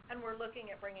 And we're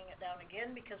looking at bringing it down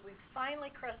again, because we've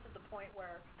finally crested the point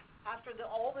where after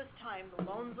all this time, the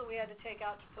loans that we had to take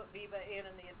out to put VEBA in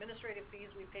and the administrative fees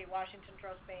we pay Washington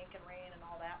Trust Bank and RAIN and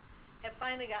all that have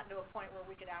finally gotten to a point where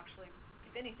we could actually,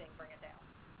 if anything, bring it down.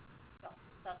 So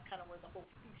that's kind of where the whole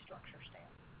fee structure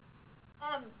stands.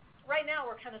 Right now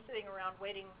we're kind of sitting around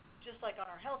waiting, just like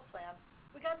on our health plan.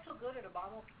 We got so good at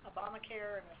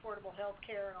Obamacare and affordable health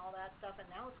care and all that stuff, and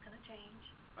now it's going to change.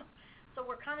 So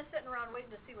we're kind of sitting around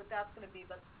waiting to see what that's going to be,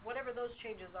 but whatever those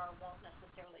changes are won't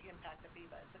necessarily impact the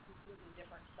VEBA. It's a completely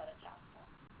different set of tax law.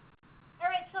 All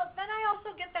right, so then I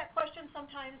also get that question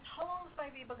sometimes, how long is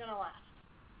my VEBA going to last?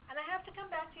 And I have to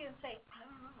come back to you and say, I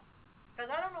don't know.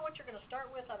 Because I don't know what you're going to start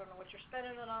with, I don't know what you're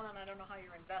spending it on, and I don't know how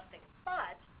you're investing.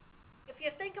 But if you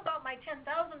think about my $10,000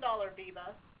 VEBA,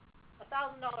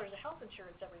 $1,000 of health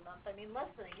insurance every month, I mean,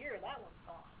 less than a year, that one's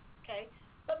gone, okay?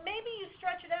 But maybe you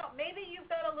stretch it out. Maybe you've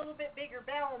got a little bit bigger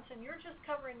balance and you're just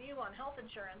covering you on health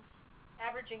insurance,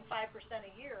 averaging 5%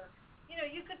 a year.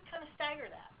 You could kind of stagger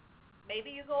that.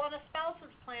 Maybe you go on a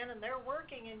spouse's plan and they're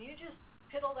working and you just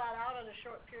piddle that out in a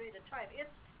short period of time.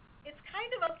 It's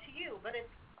kind of up to you, but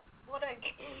it's what I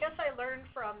guess I learned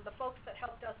from the folks that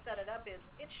helped us set it up is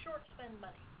it's short spend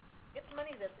money. It's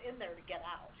money that's in there to get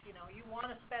out. You want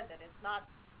to spend it. It's not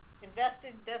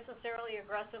invested necessarily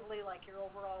aggressively like your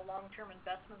overall long-term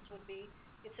investments would be.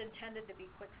 It's intended to be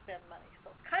quick spend money. So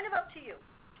it's kind of up to you.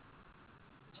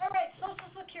 All right, Social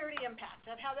Security impact.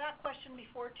 I've had that question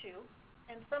before too.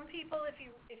 And some people, if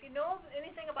you know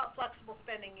anything about flexible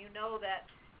spending, you know that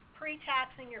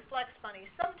pre-taxing your flex money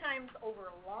sometimes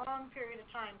over a long period of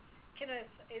time can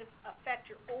affect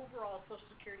your overall Social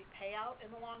Security payout in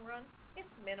the long run.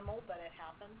 It's minimal, but it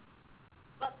happens.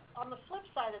 But on the flip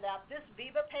side of that, this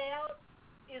VEBA payout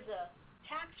is a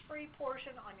tax-free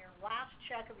portion on your last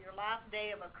check of your last day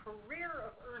of a career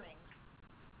of earnings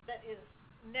that is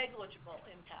negligible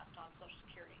impact on Social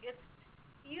Security.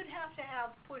 You'd have to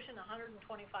have pushing $125,000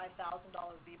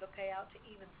 VEBA payout to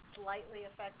even slightly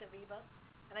affect a VEBA,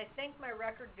 and I think my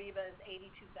record VEBA is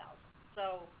 $82,000.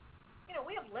 So,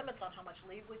 we have limits on how much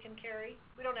leave we can carry.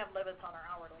 We don't have limits on our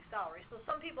hourly salary. So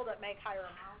some people that make higher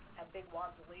amounts and have big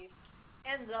wads of leave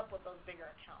ends up with those bigger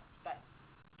accounts, but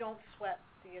don't sweat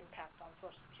the impact on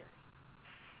Social Security.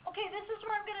 Okay, this is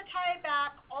where I'm going to tie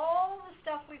back all the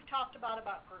stuff we've talked about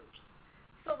groups.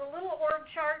 So the little org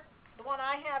chart, the one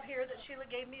I have here that Sheila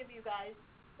gave me of you guys,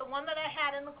 the one that I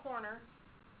had in the corner,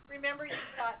 remember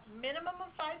you've got minimum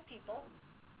of 5 people.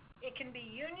 It can be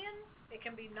union, it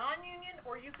can be non-union,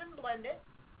 or you can blend it.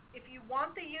 If you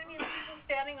want the union people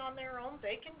standing on their own,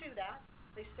 they can do that.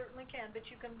 They certainly can, but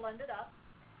you can blend it up.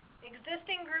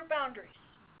 Existing group boundaries,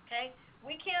 okay?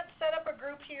 We can't set up a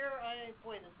group here,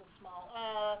 boy, this is small.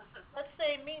 Let's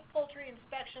say meat, poultry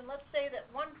inspection. Let's say that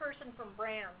one person from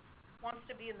brands wants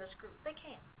to be in this group. They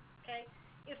can't, okay?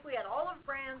 If we had all of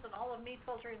brands and all of meat,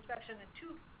 poultry inspection and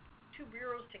two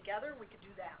bureaus together, we could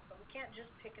do that, but we can't just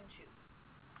pick and choose.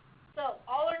 So,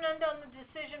 all or none on the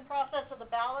decision process of the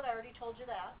ballot, I already told you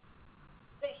that.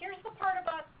 But here's the part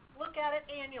about look at it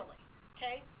annually,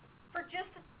 okay? For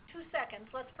just 2 seconds,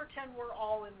 let's pretend we're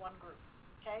all in one group,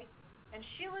 okay? And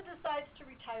Sheila decides to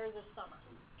retire this summer,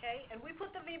 okay? And we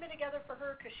put the VEBA together for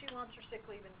her because she wants her sick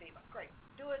leave in VEBA. Great,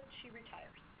 do it, she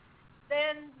retires.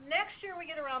 Then next year we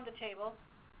get around the table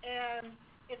and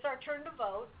it's our turn to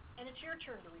vote and it's your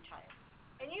turn to retire.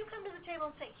 And you come to the table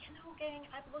and say, you know, gang,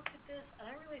 I've looked at this and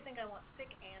I really think I want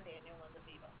sick and annual in the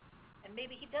VEBA. And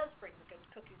maybe he does bring the good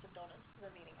cookies and donuts to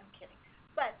the meeting. I'm kidding.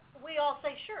 But we all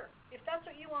say, sure, if that's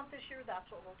what you want this year, that's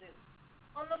what we'll do.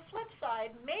 On the flip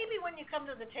side, maybe when you come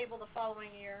to the table the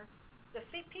following year, the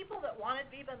people that wanted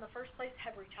VEBA in the first place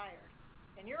have retired.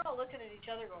 And you're all looking at each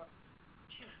other going,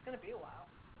 geez, it's going to be a while.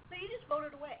 So you just vote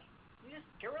it away. You just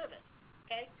get rid of it,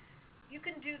 okay? You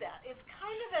can do that. It's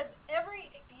kind of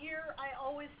every year I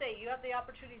always say you have the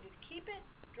opportunity to keep it,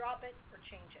 drop it, or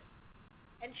change it.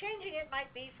 And changing it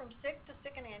might be from sick to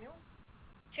sick and annual.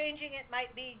 Changing it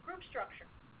might be group structure.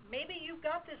 Maybe you've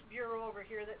got this bureau over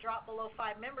here that dropped below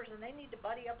 5 members and they need to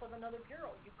buddy up with another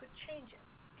bureau. You could change it,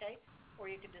 okay?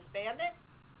 Or you could disband it,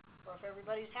 or if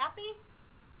everybody's happy,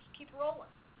 just keep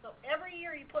rolling. So every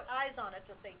year you put eyes on it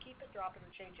to say keep it, drop it,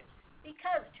 or change it.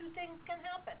 Because 2 things can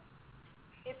happen.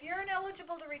 If you're an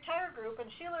eligible to retire group and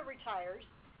Sheila retires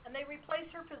and they replace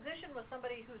her position with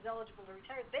somebody who's eligible to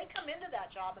retire, they come into that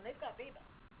job and they've got VEBA.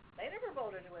 They never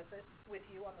voted with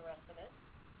you on the rest of it.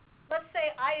 Let's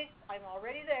say I'm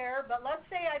already there, but let's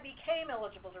say I became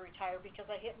eligible to retire because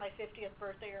I hit my 50th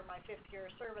birthday or my 5th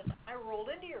year of service. I rolled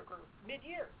into your group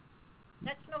mid-year.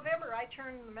 Next November I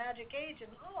turn the magic age and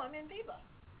I'm in VEBA.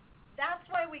 That's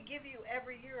why we give you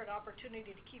every year an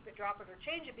opportunity to keep it, drop it, or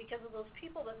change it because of those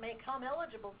people that may come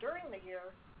eligible during the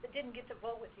year that didn't get to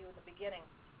vote with you in the beginning.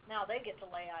 Now they get to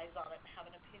lay eyes on it and have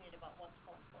an opinion about what's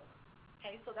going forward.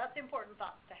 Okay, so that's important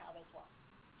thoughts to have as well.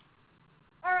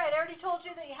 All right, I already told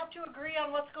you that you have to agree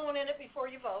on what's going in it before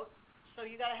you vote. So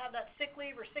you got to have that sick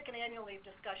leave or sick and annual leave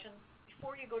discussion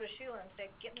before you go to Sheila and say,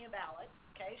 get me a ballot.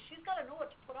 Okay, she's got to know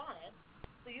what to put on it.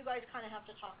 So you guys kind of have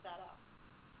to talk that out.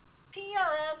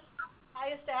 PERS,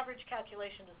 highest average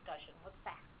calculation discussion. What's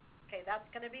that? Okay, that's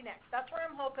going to be next. That's where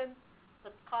I'm hoping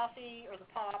the coffee or the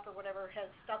pop or whatever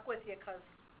has stuck with you because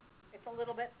it's a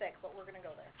little bit thick, but we're going to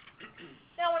go there.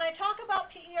 Now, when I talk about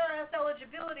PERS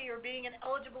eligibility or being an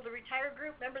eligible to retire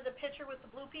group, remember the picture with the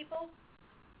blue people?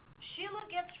 Sheila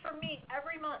gets from me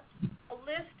every month a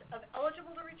list of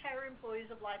eligible to retire employees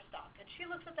of Livestock. And she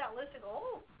looks at that list and goes,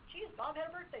 oh, geez, Bob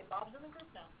had a birthday. Bob's in the group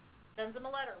now. Sends him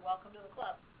a letter. Welcome to the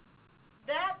club.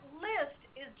 That list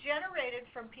is generated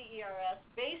from PERS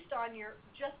based on your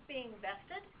just being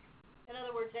vested. In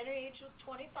other words, any age of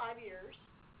 25 years,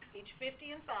 age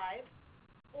 50 and 5,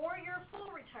 or your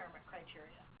full retirement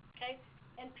criteria. Okay?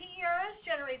 And PERS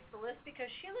generates the list because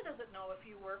Sheila doesn't know if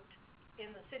you worked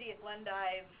in the city of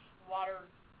Glendive water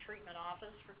treatment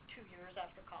office for 2 years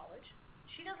after college.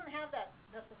 She doesn't have that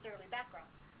necessarily background.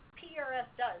 PERS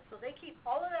does. So they keep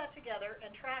all of that together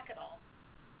and track it all.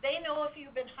 They know if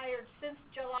you've been hired since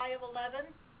July of 11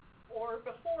 or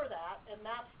before that, and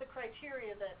that's the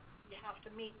criteria that you have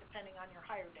to meet depending on your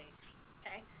hire date.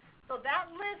 Okay? So that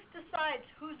list decides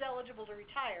who's eligible to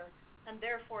retire and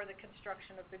therefore the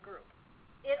construction of the group.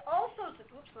 It also,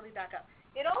 let me back up.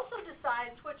 It also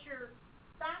decides what your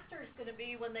factor is going to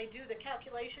be when they do the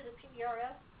calculation of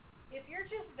PERS. If you're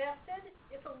just vested,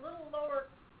 it's a little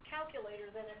lower calculator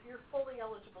than if you're fully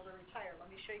eligible to retire. Let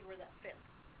me show you where that fits.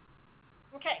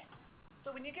 Okay,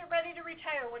 so when you get ready to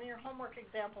retire, one of your homework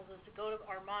examples is to go to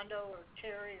Armando or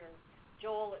Terry or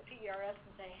Joel at PERS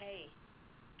and say, hey,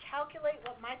 calculate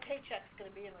what my paycheck's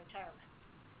going to be in retirement.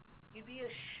 You'd be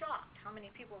shocked how many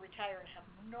people retire and have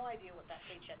no idea what that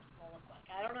paycheck's going to look like.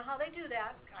 I don't know how they do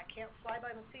that. I can't fly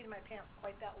by the seat of my pants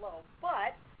quite that low.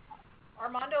 But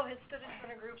Armando has stood in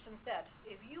front of groups and said,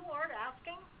 if you aren't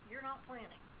asking, you're not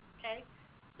planning. Okay?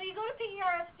 So you go to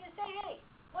PERS and you say, hey,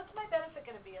 what's my benefit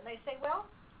going to be? And they say, well,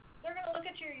 they're going to look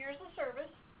at your years of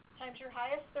service times your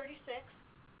highest 36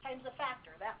 times a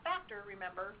factor. That factor,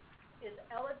 remember, is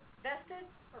vested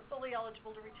or fully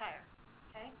eligible to retire.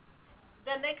 Okay?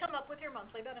 Then they come up with your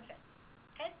monthly benefit.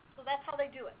 Okay? So that's how they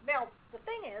do it. Now, the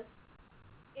thing is,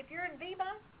 if you're in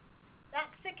VEBA, that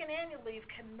sick and annual leave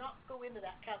cannot go into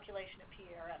that calculation at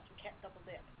PERS. We can't double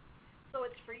dip. So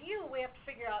it's for you, we have to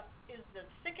figure out, is the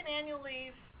sick and annual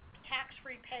leave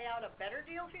tax-free payout a better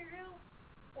deal for you?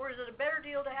 Or is it a better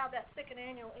deal to have that sick and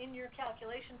annual in your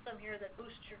calculation some here that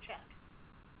boosts your check?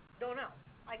 Don't know.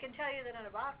 I can tell you that in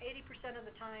about 80% of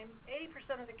the time,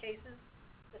 80% of the cases,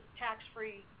 the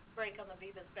tax-free break on the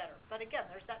VEBA is better. But again,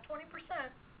 there's that 20%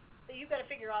 that you've got to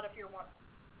figure out if you're one of them.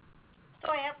 So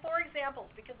I have 4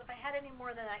 examples, because if I had any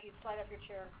more than that, you'd slide off your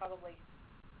chair and probably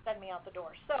send me out the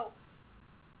door. So,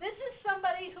 this is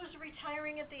somebody who's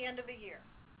retiring at the end of a year.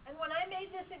 And when I made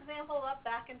this example up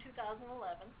back in 2011,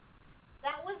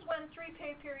 that was when 3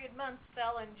 pay period months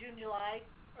fell in June, July,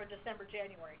 or December,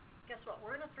 January. Guess what?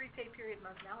 We're in a 3 pay period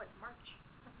month now. It's March.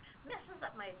 Messes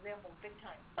up my example big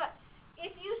time. But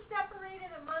if you separated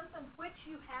a month in which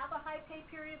you have a high pay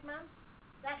period month,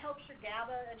 that helps your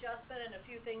GABA adjustment and a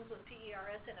few things with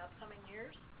PERS in upcoming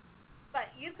years. But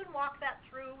you can walk that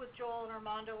through with Joel and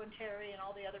Armando and Terry and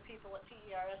all the other people at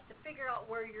PERS to figure out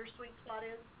where your sweet spot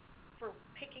is for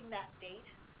picking that date.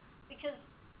 Because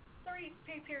 3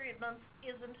 pay period months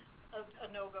isn't a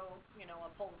no-go,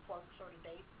 a pull the plug sort of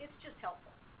date. It's just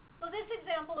helpful. So this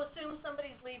example assumes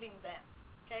somebody's leaving then,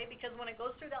 okay? Because when it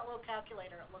goes through that little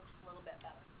calculator, it looks a little bit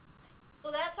better. So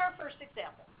that's our first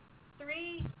example.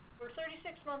 36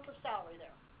 months of salary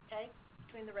there, okay,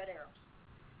 between the red arrows.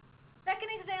 Second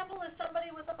example is somebody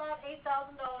with about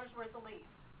 $8,000 worth of leave,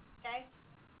 okay?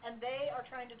 And they are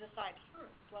trying to decide,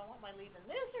 do I want my leave in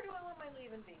this or do I want my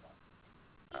leave in VEBA?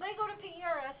 So they go to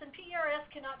PERS, and PERS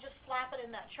cannot just slap it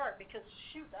in that chart because,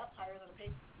 shoot, that's higher than a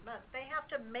pay month. They have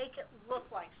to make it look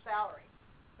like salary.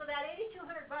 So that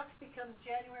 $8,200 becomes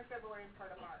January, February, and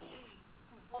part of March.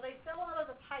 Well, they fell out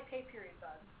of the high pay period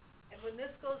funds. And when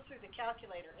this goes through the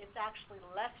calculator, it's actually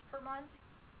less per month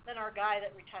than our guy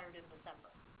that retired in December.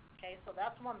 Okay, so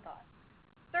that's one thought.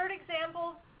 Third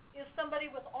example is somebody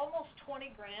with almost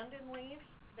 20 grand in leave,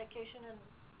 vacation and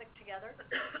sick together.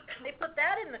 They put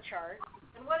that in the chart,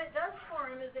 and what it does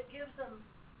for them is it gives them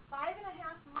 5.5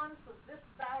 months of this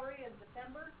salary in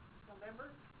December,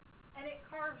 November, and it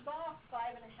carves off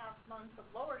 5.5 months of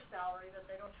lower salary that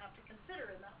they don't have to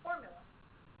consider in that formula.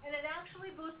 And it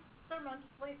actually boosts their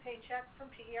monthly paycheck from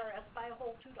PERS by a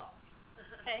whole $2.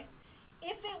 Okay?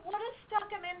 If it would have stuck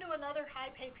them into another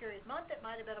high pay period month, it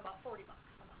might have been about $40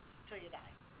 a month till you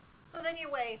die. So then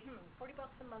you weigh, $40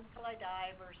 a month till I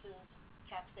die versus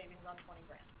tax savings on 20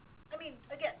 grand. I mean,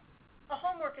 again, a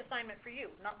homework assignment for you,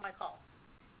 not my call.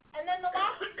 And then the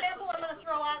last example I'm going to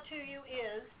throw out to you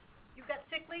is, you've got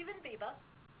sick leave in VEBA,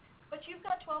 but you've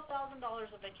got $12,000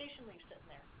 of vacation leave sitting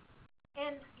there.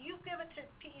 And you give it to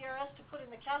PERS to put in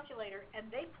the calculator,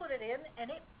 and they put it in, and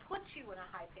it puts you in a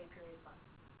high pay period month.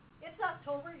 It's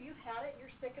October, you've had it,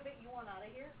 you're sick of it, you want out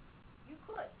of here. You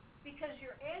could, because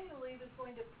your annual leave is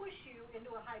going to push you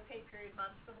into a high pay period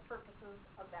month for the purposes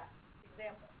of that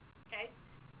example. Okay?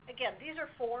 Again, these are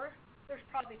 4. There's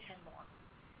probably 10 more.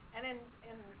 And in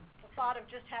the thought of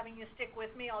just having you stick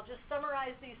with me, I'll just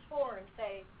summarize these 4 and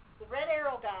say, the red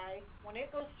arrow guy, when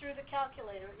it goes through the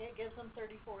calculator, it gives them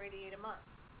 $34.88 a month.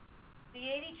 The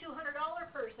 $8,200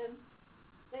 person,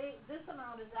 this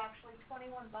amount is actually $21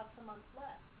 a month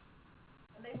less.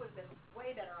 And they would have been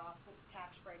way better off with the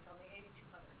tax break on the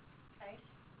 $8,200, okay?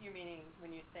 You're meaning, when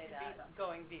you say In that, VEBA.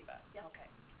 going VEBA? Yep. Okay.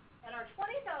 And our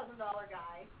 $20,000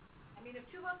 guy, I mean, if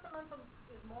 $2 a month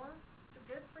is more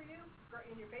good for you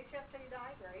in your paycheck till you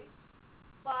die, great.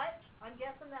 But I'm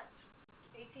guessing that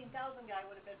 18,000 guy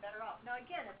would have been better off. Now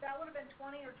again, if that would have been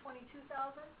 20 or 22,000,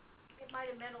 it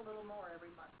might have meant a little more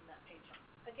every month in that paycheck.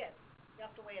 Again, you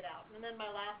have to weigh it out. And then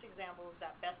my last example is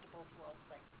that best of both worlds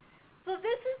thing. So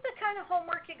this is the kind of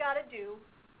homework you got to do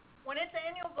when it's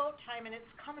annual vote time and it's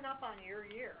coming up on your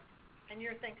year, and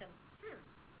you're thinking,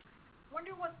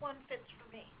 wonder what one fits for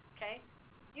me. Okay.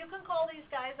 You can call these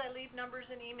guys. I leave numbers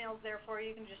and emails there for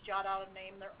you. You can just jot out a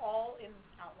name. They're all in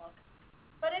Outlook.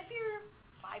 But if you're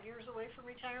 5 years away from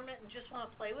retirement and just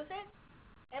want to play with it,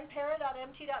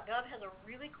 mpara.mt.gov has a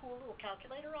really cool little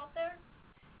calculator out there.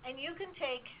 And you can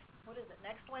take,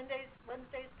 next Wednesday's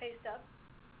pay stub,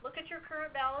 look at your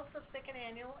current balance of sick and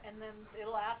annual, and then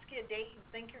it'll ask you a date you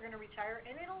think you're going to retire,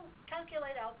 and it'll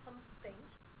calculate out some things.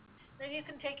 Then you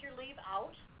can take your leave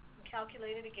out and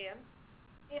calculate it again.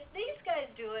 If these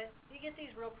guys do it, you get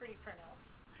these real pretty printouts,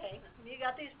 okay? And you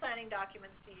got these planning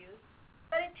documents to use,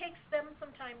 but it takes them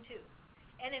some time too.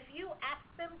 And if you ask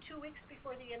them 2 weeks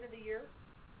before the end of the year,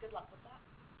 good luck with that.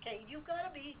 Okay, you've got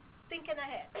to be thinking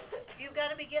ahead. You've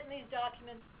got to be getting these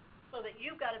documents so that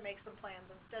you've got to make some plans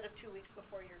instead of 2 weeks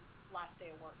before your last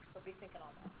day of work. So be thinking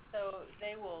on that. So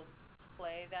they will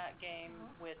play that game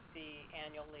with the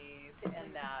annual leave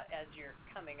and that as you're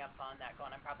coming up on that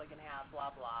going, I'm probably going to have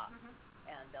blah, blah.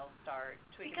 And they'll start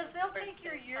tweaking. Because they'll take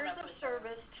your years of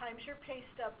service times your pay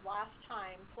stub last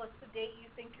time plus the date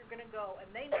you think you're going to go, and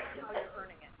they know how you're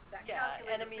earning it. That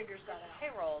calculator figures that out.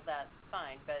 Payroll, that's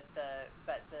fine, but the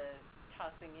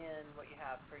tossing in what you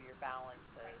have for your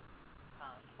balances.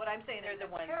 What I'm saying is the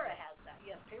ones Para has that.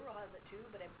 yes, payroll has it too,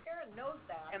 but Impera knows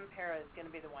that. Impera is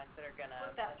gonna be the ones that are gonna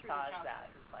Put that through the massage that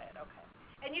calculator. and play it, okay.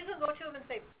 And you can go to them and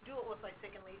say, do it with my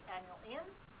sick and leave annual in,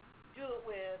 do it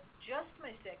with just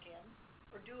my sick in,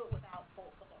 or do it without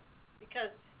both of them.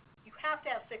 Because you have to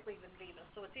have sick leave and VEBA,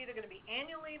 so it's either gonna be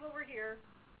annual leave over here,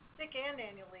 sick and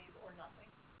annual leave, or nothing.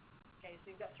 Okay,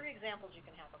 so you've got 3 examples you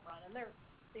can have them run, and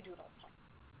they do it all the time.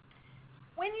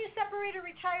 When you separate or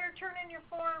retire, turn in your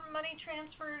form, money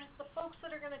transfers. The folks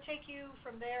that are going to take you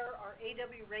from there are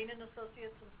A.W. Rain and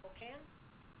Associates in Spokane.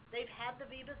 They've had the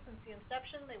VEBA since the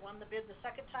inception. They won the bid the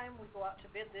second time. We go out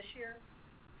to bid this year.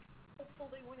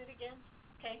 Hopefully they win it again.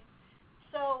 Okay.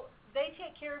 So they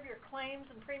take care of your claims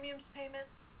and premiums payment.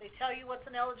 They tell you what's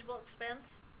an eligible expense.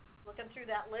 Looking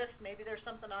through that list, maybe there's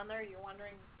something on there you're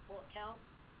wondering, will it count?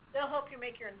 They'll help you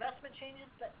make your investment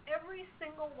changes, but every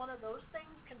single one of those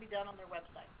things can be done on their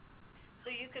website.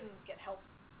 So you can get help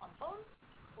on phone,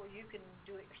 or you can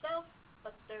do it yourself,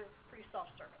 but they're pretty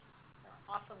self-service. They're an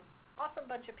awesome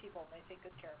bunch of people, and they take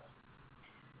good care of us.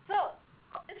 So,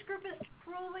 this group is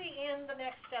truly in the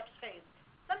next steps phase.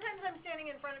 Sometimes I'm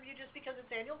standing in front of you just because it's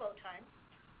annual vote time,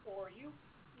 or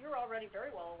you're already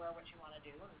very well aware what you want to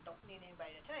do and don't need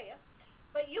anybody to tell you.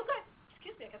 But you guys,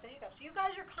 excuse me, I got the hiccups. You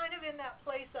guys are kind of in that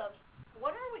place of,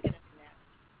 what are we going to do next?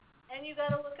 And you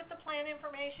got to look at the plan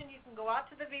information. You can go out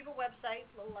to the VEBA website,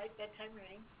 a little light bedtime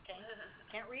reading. Okay,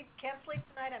 can't sleep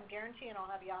tonight. I'm guaranteeing I'll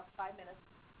have you out in 5 minutes.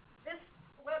 This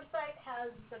website has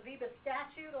the VEBA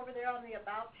statute over there on the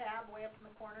About tab, way up in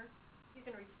the corner. You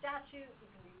can read statute, you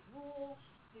can read rules,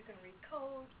 you can read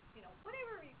code,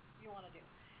 whatever you want to do.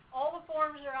 All the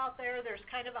forms are out there. There's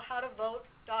kind of a how to vote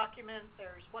document.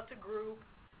 There's what's a group.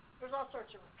 There's all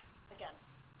sorts of, again,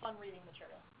 fun reading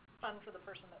material. Fun for the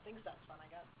person that thinks that's fun, I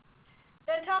guess.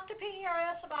 Then talk to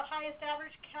PERS about highest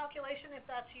average calculation if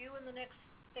that's you in the next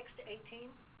 6 to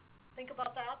 18. Think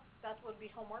about that. That would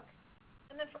be homework.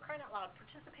 And then for crying out loud,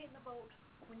 participate in the vote.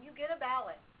 When you get a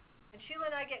ballot, and Sheila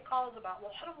and I get calls about,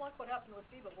 well, I don't like what happened with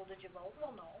VEBA. Well, did you vote?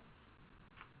 Well, no.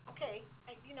 Okay,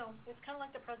 it's kind of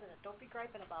like the president. Don't be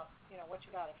griping about, what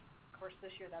you got. Of course,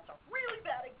 this year that's a really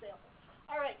bad example.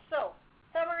 All right, so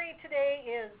summary today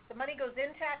is the money goes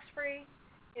in tax-free,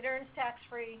 it earns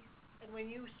tax-free, and when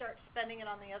you start spending it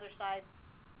on the other side,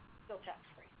 still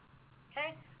tax-free.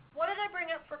 Okay? What did I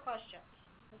bring up for questions?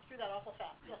 Let's do that awful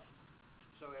fast. Yes?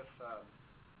 So if,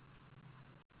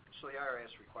 so the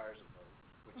IRS requires a vote,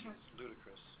 which is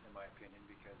ludicrous in my opinion,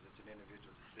 because it's an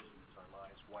individual decision, it's our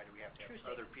lives. Why do we have to have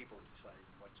other people deciding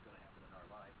what's going to happen in our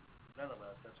life?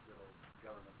 Nonetheless, that's good old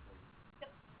government for you.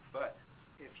 Yep. But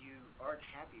if you aren't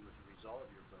happy with the result of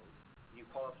your vote, and you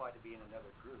qualify to be in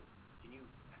another group, can you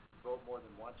vote more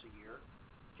than once a year?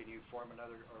 Can you form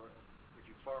another, or if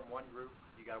you form one group,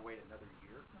 you got to wait another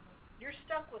year? You're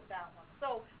stuck with that one.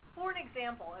 So, for an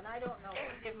example, and I don't know,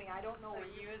 forgive me, I don't know. So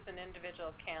you as an individual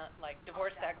can't,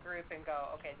 divorce that group and go,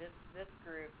 okay, this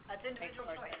group That's makes individual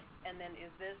more choice. sense. And then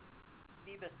is this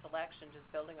VEBA selection, just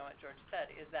building on what George said,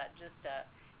 is that just a,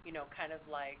 kind of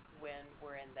like when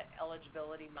we're in the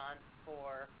eligibility month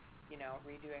for,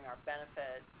 redoing our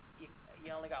benefits, you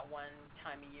only got one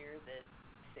time a year that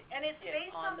And it's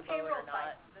based on the vote payroll or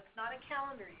not? cycles. It's not a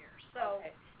calendar year. So,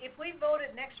 Okay. if we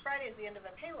voted next Friday is the end of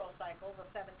a payroll cycle, the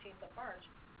 17th of March,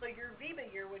 so your VEBA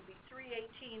year would be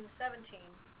 3/18/17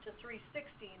 to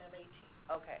 3/16 of 18.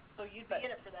 Okay. So you'd be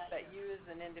in it for that But year. you as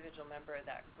an individual member of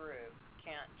that group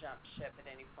can't jump ship at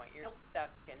any point. You're Nope.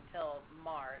 stuck until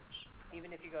March,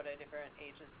 even if you go to a different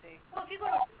agency. Well, if you go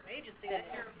to a different agency, then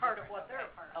you're a part of what they're a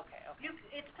part of. Okay.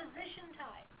 It's position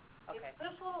tied. Okay. It's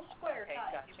this little square Okay,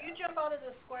 tied. gotcha. If you jump out of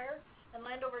this square and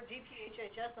land over at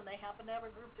DPHHS and they happen to have a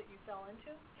group that you fell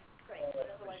into, great. But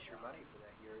Otherwise, it's you're your money for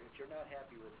that year. If you're not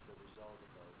happy with the result of the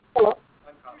vote, Hello?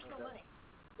 I'm there's confident no that money.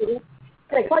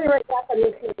 Can I call you right back? I'm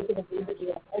listening to the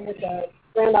video. I'm with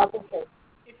Grand Office here.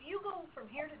 If you go from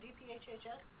here to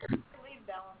DPHHS, your leave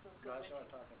balance is No, good that's with not what you.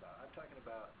 I'm talking about. I'm talking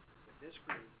about if this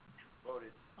group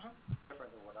voted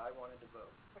different than what I wanted to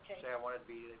vote. Okay. Say I wanted to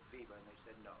be at VEBA and they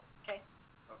said no. Okay.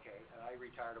 Okay, and I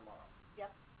retire tomorrow. Yep.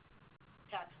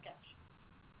 Tax catch.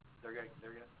 They're gonna,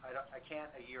 I can't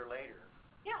a year later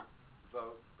Yeah.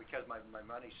 vote because my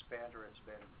money's spent or it's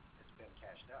been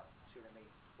cashed out. See what I mean?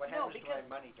 What No, happens to my because-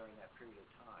 money during that period of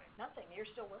time? Nothing. You're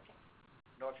still working.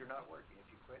 No, if you're not working,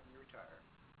 if you quit and you retire,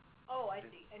 Oh, I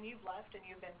see. And you've left and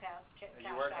you've been passed cashed and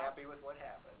you weren't out. happy with what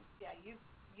happened, Yeah, you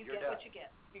You're get what done. you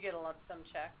get. You get a lump sum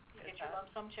check? You is get your that-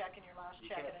 lump sum check and your last you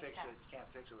check can't and fix it's it, taxed. can't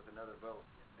fix it with another vote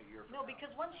a year from No, now.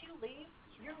 because once you leave,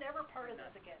 you're never part of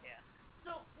this again. Yeah.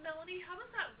 So, Melanie, how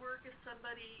does that work if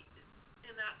somebody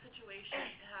in that situation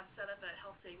has set up a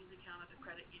health savings account at the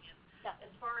credit union? Yeah.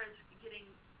 As far as getting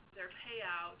their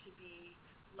payout to be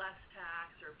less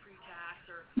tax or pre-tax,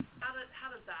 or how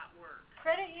does that work?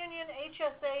 Credit union,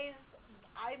 HSAs,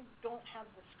 I don't have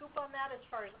the scoop on that as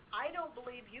far as, I don't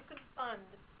believe you can fund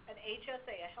an HSA,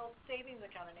 a health savings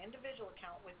account, an individual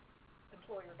account with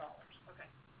employer dollars. Okay.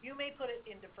 You may put it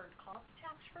in deferred comp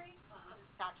tax-free,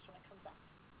 taxed when it comes out.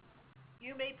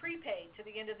 You may prepay to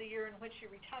the end of the year in which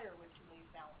you retire with your leave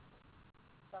balance.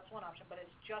 That's one option, but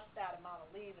it's just that amount of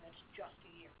leave and it's just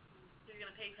a year. So you're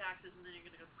gonna pay taxes and then you're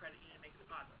gonna go to credit union and make a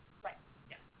deposit. Right.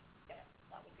 Yeah. Yeah,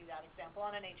 that would be that example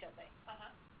on an HSA.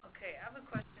 Okay, I have a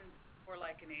question for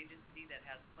like an agency that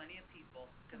has plenty of people,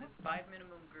 because it's 5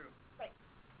 minimum group. Right.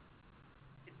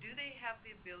 Do they have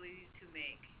the ability to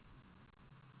make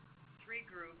 3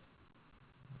 groups,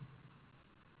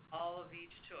 all of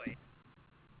each choice,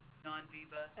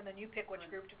 non-VEBA, And then you pick which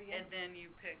group to be in. and then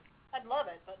you pick I'd love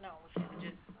it, but no.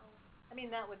 just, I mean,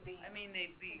 that would be. I mean,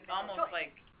 they'd be Choice. almost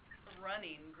like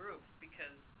running groups,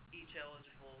 because each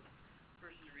eligible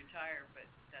person to retire, but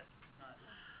that's not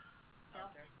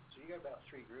out there. So you got about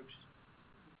 3 groups,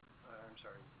 I'm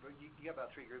sorry, but you got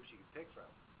about 3 groups you can pick from.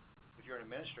 If you're an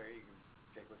administrator, you can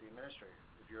pick with the administrator.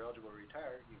 If you're eligible to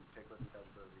retire, you can pick with the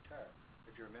eligible to retire.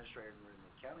 If you're an administrator and we're in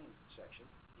the accounting section,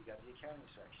 you got the accounting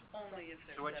section. Only if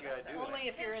they're So what you set gotta up do that is- Only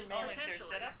if you're in Only if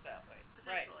management, they're set up that way,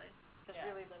 right. Potentially. because Yeah.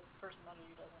 really the person under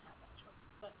you doesn't have that choice,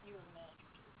 but you as a manager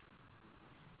do.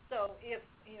 So if,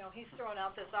 he's throwing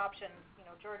out this option,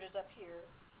 George is up here,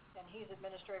 and he's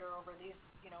administrator over these,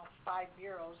 5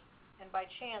 bureaus, and by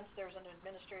chance, there's an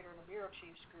administrator in a bureau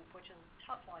chiefs group, which is a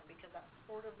tough one, because that's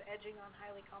sort of edging on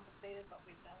highly compensated, but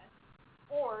we've done it.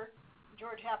 Or,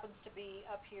 George happens to be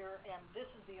up here, and this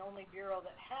is the only bureau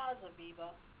that has a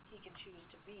VEBA, he can choose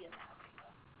to be in that VEBA.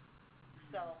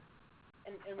 So,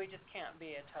 And we just can't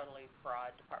be a totally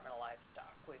broad Department of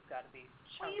Livestock. We've gotta be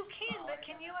well, chunky you can, smaller. but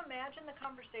can you imagine the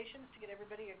conversations to get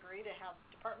everybody to agree to have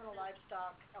Department of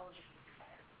Livestock eligible?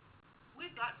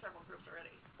 We've got several groups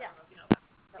already. Yeah. I don't know if you know that.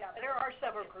 Yeah, there are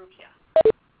several groups, Yeah.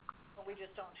 but we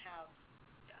just don't have.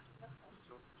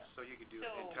 So you could do So-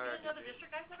 an entire Did another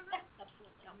division. district guys have a group? Absolutely.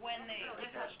 When they,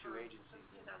 Attach 2 agencies,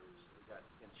 we got so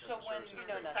internal when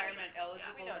services. retirement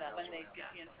eligible, We know that. when they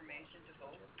get the information to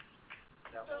vote,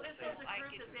 That So whole if thing. there's a I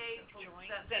group get that to they, join,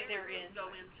 that that they they're would in. go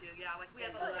into, yeah, like we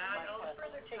have a Further- lab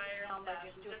further eligible takes retire, down by lab,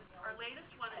 just doing the our old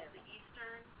latest one is the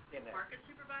Eastern In there, Market not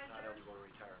Supervisor. eligible to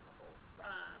retire in the whole.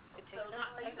 It So takes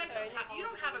not, them- you guys don't have, you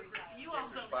don't have a group, you all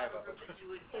There's don't have 5 a of group them. that you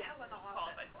would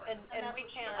qualify for. And that's we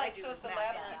what can't, I do so is if the map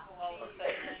lab that people out. all of a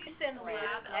sudden. She sends me,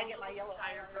 Lab and I get my yellow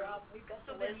eligible highlighter out, we've got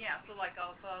So the then, list. yeah, so like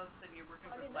all of a sudden you're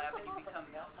working I for mean, the lab that's and you a become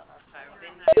possibility. retired, You're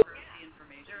then in you that get group. the You're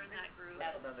information in that group.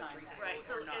 at the Another time 3 to Right, vote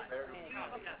so or not.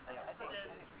 so then,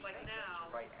 like now,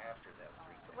 Right after that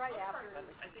 3. Right after,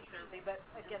 I think they're, but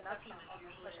again, that's inception not is a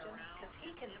usually question, around because he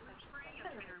can, in the spring, he's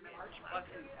I'm in trying to remember March, the we're last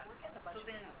getting year. a bunch So of.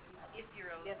 then, if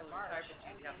you're End eligible of to retire, March,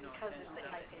 but you have no because intention it's the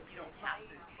of high it, pay you don't period. have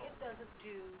to It vote doesn't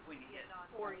do when you get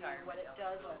for you what it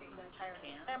does eligibility. in the entire You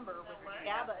can. December with the What?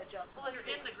 GABA adjustment. Well, you're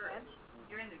in the group.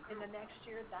 You're in the In group. the next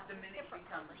year, that's The a minute you different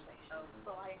become- conversation. oh.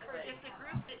 So I encourage, If the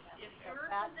group, if your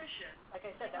That- position, like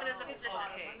I said, but that's as a not position,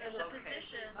 Okay, as a okay.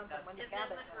 position something when the is in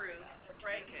GABA the group,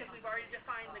 right, because we've already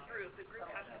defined the group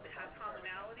has to have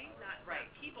commonality, not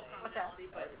Right. people What's that? commonality,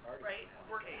 but, right,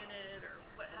 work unit or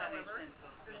That makes however. sense.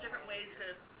 There's different ways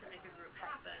to make a group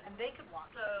happen. and they could walk.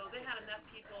 So they had enough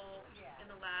people in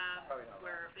the lab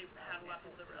where they had a lot of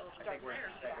people that were eligible to Start retire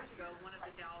with years ago. One of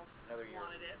the gals Another year.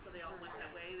 wanted it, so they all went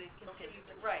that way. They continued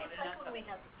to. Right, It's and like that's, when we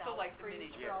had the so like salary the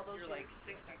minute freeze for all those you're years. like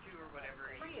 62 or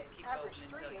whatever, you Three, just keep average voting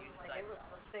three, until it you was like, it decide. was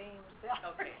the same.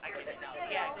 Okay, I get it now. You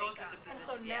Yeah, know? it goes with the And position,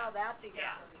 so now yeah. that's easier.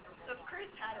 Yeah. So Chris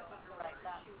had it before, like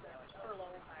that, she was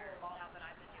furloughed, now that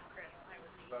I've been with Chris, I was.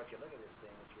 Well, if you look at this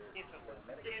thing, if you're. If it was-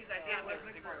 Medicare, Exactly, it was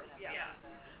the group, yeah.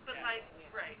 But Yeah. like,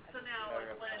 right, so now,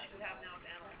 like, one issue we have now is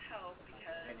animal health,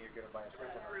 because And you're gonna buy a there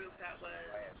was a group that was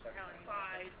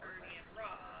outside Ernie and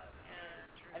Rob,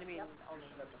 I mean, You're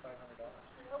sitting up to $500.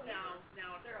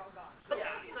 now They're all gone.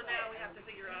 yeah, so now we have to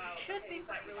figure out, Should be is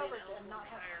that really covered eligible and not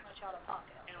have retire too much out of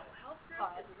pocket. animal health group?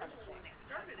 But- Because originally when they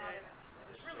started it, it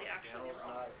was really actually, they were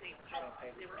all the same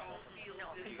type, they were all field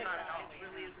visits,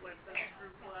 really is what the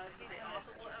group was, they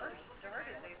also were eligible for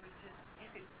Started, it. they was just, you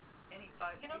could, any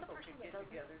 5 You know, the people person could that get does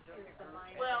together, this don't is you? the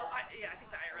mind. Well, I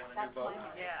think the IRS. Want a That's new boat? my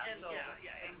mind. Yeah, And, so, yeah.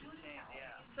 things change,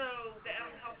 yeah. So the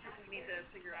animal health group we need to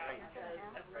figure out because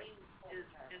Evelyn is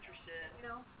interested You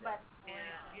know, but,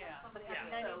 and, Yeah. somebody, yeah,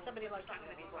 I so need somebody we're like just not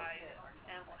you gonna to divide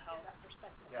animal health. that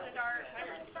perspective. Yeah. But our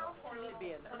retirement account for should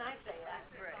be in there. When I say that,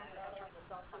 it Right. sounds like I'm trying to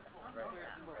sell something. I'm not.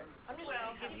 Right. I'm just Well,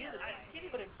 trying to give you the thing to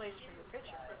put in place for your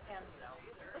picture, and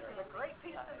this is a great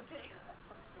piece of the picture. You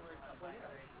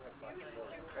have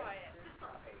flexibility.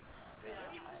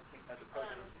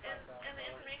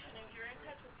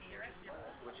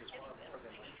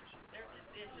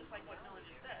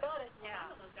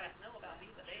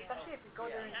 go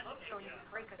during the book show and you can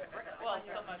break it Well, on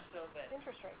your so much so that,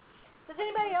 interest rate. Does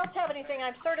anybody else have anything?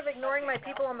 I'm sort of ignoring my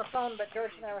people on the phone, but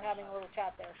George and I were having a little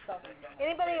chat there, so.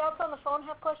 Anybody else on the phone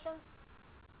have questions?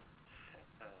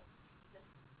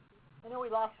 I know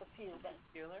we lost a few, but.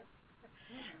 Bueller?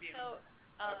 So,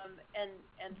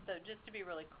 and so just to be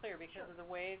really clear, because of the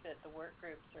way that the work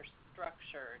groups are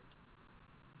structured,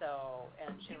 so,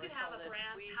 and You Shayla could have told a us,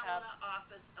 brand we have, Helena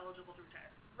office eligible to retire.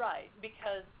 right,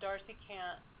 because Darcy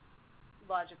can't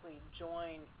logically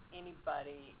join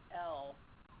anybody else.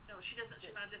 No, she doesn't,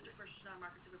 she's not a district first, she's not a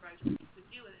market supervisor, we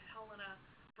do a Helena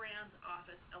brand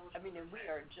office eligible I mean, to and we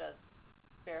retire. are just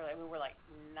barely, I mean, we're like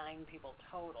 9 people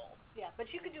total. Yeah, but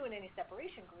you could do an any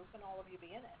separation group and all of you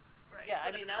be in it. Right. Yeah,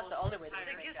 I Put mean, an that's the eligible only way to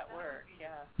retire. make that work,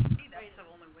 yeah. To me, that's the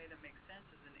only way that makes sense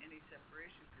is in any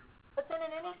separation group. But then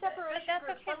in any But separation that's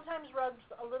group, okay. sometimes rubs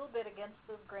a little bit against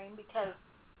the grain because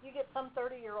you get some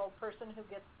 30-year-old person who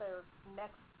gets their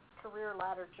next career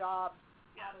ladder job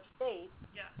out of state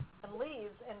Yeah, and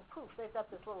leaves, and poof, they've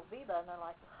got this little VEBA, and they're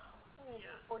like,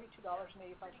 Yeah. $42.85.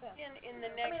 In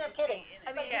the I next. mean, I'm kidding,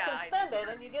 I but mean, you can yeah, spend it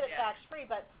and you get it tax-free,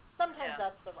 but sometimes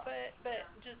Yeah. that's the rub. But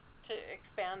just to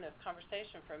expand this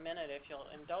conversation for a minute, if you'll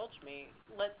indulge me,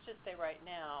 let's just say right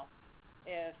now,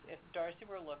 if Darcy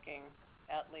were looking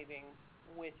at leaving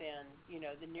within,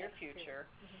 the near Next year. future,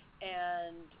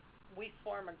 and we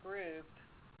form a group,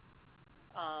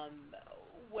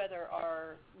 whether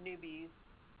our newbies,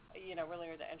 really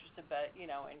are that interested, but,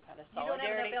 in kind of You don't have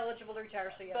solidarity. enough eligible to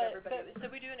retire, so you have But, everybody. so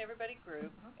we do an everybody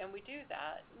group, and we do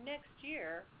that. Next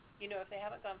year, if they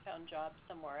haven't gone found jobs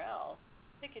somewhere else,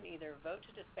 they can either vote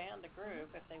to disband the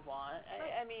group if they want. Right.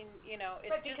 I mean, it's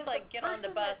Right, just because like the get on the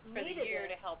person bus that for the needed year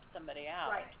it- to help somebody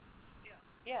out. Right,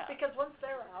 Yeah. because once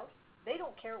they're out, they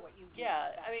don't care what you do. Yeah,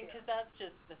 back I mean, here. 'cause that's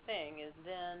just the thing, is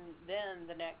then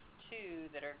the next 2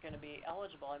 that are gonna be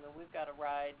eligible, I mean, we've gotta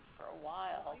ride for a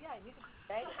while. Oh, yeah, you can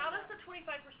bag so it how on does that. the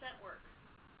 25% work?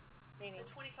 Meaning? The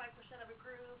 25% of a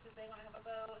group, if they wanna have a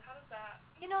vote, how does that?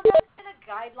 That's been a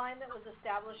guideline that was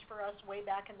established for us way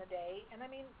back in the day, and I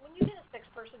mean, when you get a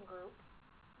 6-person group,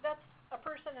 that's a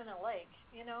person in a lake,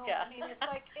 Yeah. I mean, it's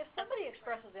like, if somebody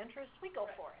expresses interest, we go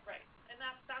for it. Right, and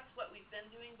that's what we've been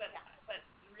doing, but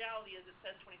the reality is it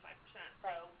says 25%,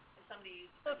 Right. so if somebody's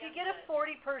So if you get a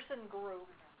 40-person group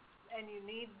and you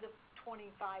need the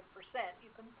 25%, you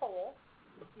can poll,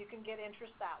 you can get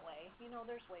interest that way,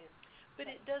 there's ways. But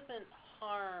it doesn't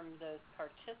harm those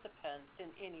participants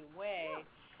in any way.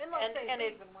 Unless they and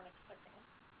leave it- and weren't expecting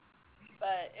it.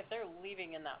 But if they're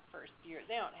leaving in that first year,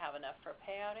 they don't have enough for a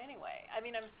payout anyway. I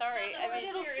mean, I'm sorry, No, I mean.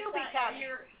 it'll still be it's taxed. not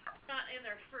year, not in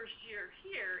their first year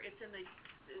here, it's in the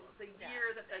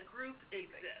year that the group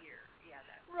exists.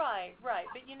 Right,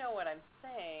 but you know what I'm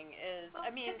saying is, Well, I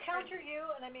mean. to counter you,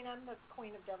 and I mean, I'm the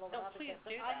queen of devil's No, advocate, please but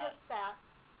do I have that. sat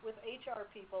with HR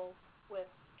people with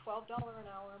 $12 an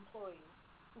hour employees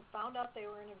who found out they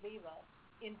were in a VEBA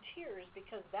in tears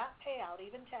because that payout,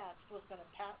 even taxed, was gonna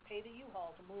pay the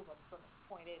U-Haul to move them from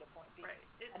point A to point B. Right.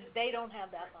 And they don't have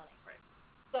that money. Right.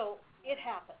 So, it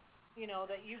happens,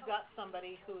 that you've got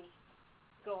somebody who's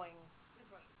going,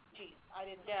 geez, I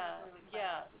didn't Yeah, really plan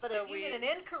yeah, this. But so if you we- get an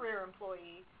in-career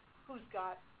employee who's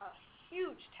got a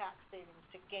huge tax savings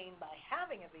to gain by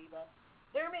having a VEBA,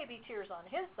 there may be tears on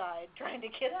his side trying to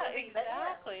get the Yeah, VEBA in,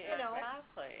 exactly,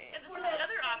 Exactly. And the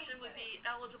other option would be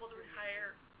eligible to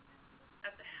retire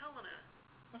at the Helena,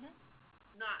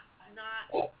 not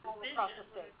All across the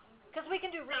division. state. Because we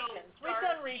can do So, regions. We've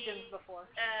done Darcy, regions before.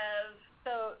 Ev,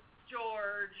 So,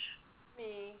 George,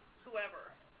 me,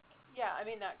 whoever, yeah, I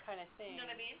mean, that kind of thing. you know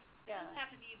what I mean? It Yeah. doesn't have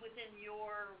to be within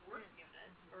your work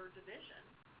unit or division.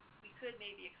 We could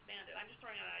maybe expand it, I'm just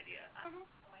throwing out an idea.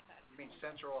 You mean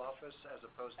central office as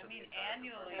opposed to I the mean, entire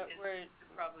annually department? We're- it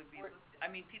should probably be, we're- I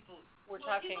mean, people, We're Well,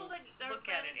 talking, people that are look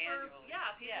at it planning for- annually.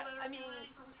 Yeah, people Yeah. that I are mean-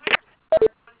 planning for retirement, are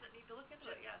the ones that need to look into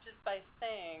it, yeah. just by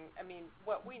saying, I mean,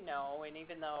 what we know, and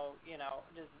even though,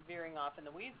 just veering off in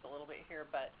the weeds a little bit here,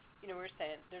 but, we're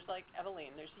saying, there's like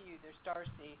Eveline, there's you, there's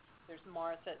Darcy, there's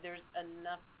Martha, there's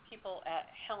enough people at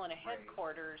Helena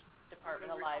headquarters,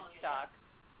 Department of Livestock,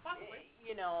 Possibly.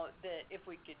 that if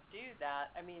we could do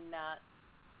that, I mean, that,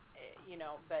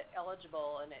 but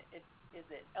eligible, and is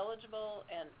it eligible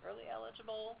and early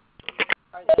eligible?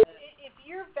 Are But the, if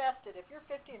you're vested, if you're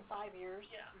 50 in 5 years,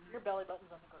 Yeah. your belly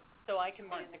button's on the group. so I can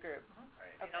be in the group?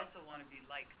 right, Okay. they also wanna be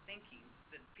like thinking,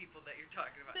 the people that you're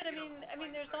talking about. But I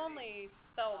mean, there's only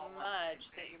so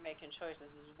much that you're making choices,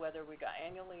 is whether we got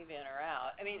annual leave in or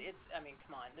out. I mean,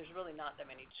 come on, there's really not that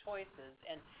many choices,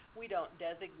 and we don't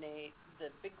designate. The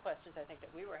big questions I think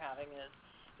that we were having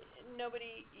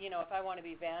nobody, if I wanna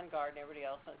be Vanguard and everybody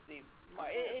else wants to be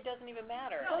it doesn't even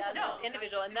matter. No, That's no,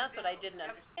 individual, and that's what I didn't Yep.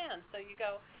 understand, so you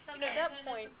go, Some at that attend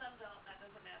point, and some don't, that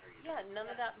doesn't matter either. yeah, none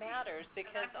of that matters,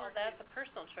 because all that's a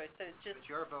personal choice, so it's just, But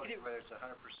you're voting whether it's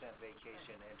 100%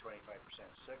 vacation and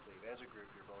 25% sick leave. As a group,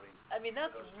 you're voting. I mean,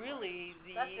 that's those two really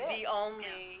That's it. the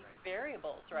only Right.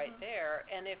 variables right there,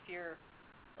 and if you're,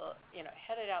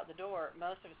 headed out the door,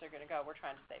 most of us are gonna go, we're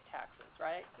trying to save taxes,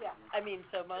 right? Yeah. I mean,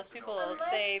 so most people will Unless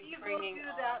save you go bringing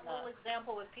through on that the- little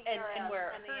example with PRS and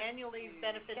where it and the hurts annual leave you,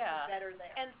 benefits yeah. is better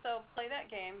there. And so play that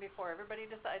game before everybody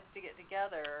decides to get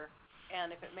together,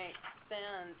 and if it makes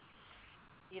sense,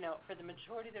 for the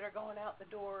majority that are going out the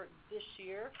door this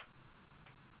year,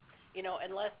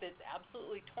 unless it's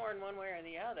absolutely torn one way or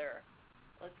the other,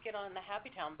 let's get on the Happy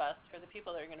Town bus for the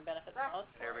people that are gonna benefit the most.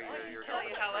 from Every it. year you're Tell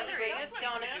you how other Bring agents it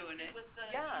are down doing it. With the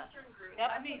Yeah. Eastern group, Yep.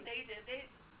 I mean, they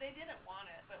didn't want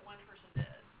it, but one person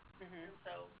did, Mhm. and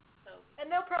so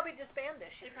And they'll probably disband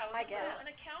this they year, probably I will. guess. And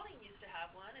accounting used to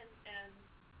have one, and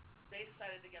they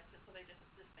decided against it, so they just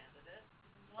disbanded it.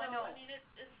 I know. I mean, it's,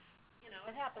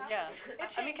 It happens. Yeah, It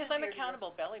I mean, 'cause changes I'm year to year.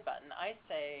 accountable belly button, I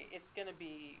say it's gonna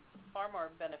be far more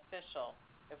beneficial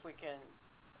if we can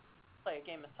play a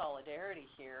game of solidarity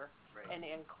here Right. and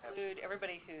include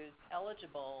everybody who's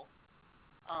eligible,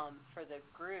 for the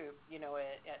group,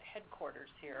 at headquarters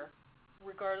here,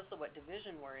 regardless of what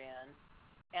division we're in,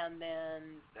 and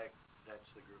then, That's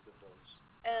the group that votes.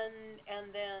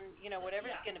 and then,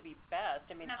 whatever's Yeah. gonna be best,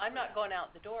 I mean, That's I'm not correct. going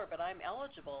out the door, but I'm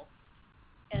eligible,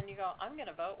 and you go, I'm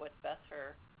gonna vote what's best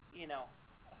for,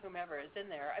 whomever is in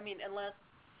there, I mean, unless,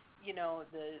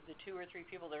 the 2 or 3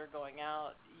 people that are going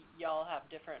out, y'all have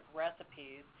different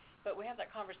recipes, but we have that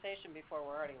conversation before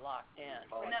we're already locked in. And that's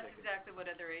Politics. exactly what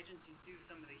other agencies do,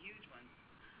 some of the huge ones.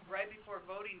 Right before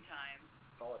voting time,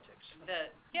 Politics. the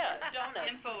Donuts.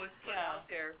 info is put Yeah. out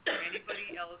there for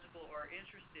anybody eligible or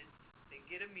interested. They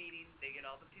get a meeting, they get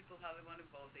all the people how they wanna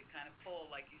vote, they kind of poll,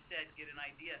 like you said, get an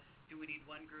idea, do we need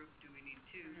one group, do we need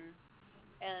two? Mhm.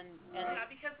 And Yeah,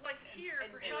 because like here,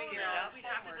 and for figure Helena, out we'd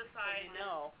have to homework, so decide you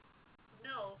know.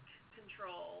 milk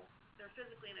control, they're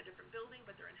physically in a different building,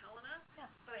 but they're in Helena. Yeah.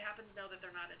 But I happen to know that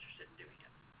they're not interested in doing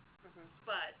it. Mhm.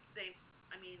 But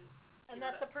And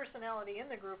that's the personality in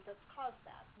the group that's caused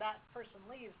that. That person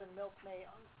leaves and milk may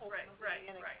ultimately right, be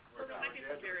in it. right. Where So there might be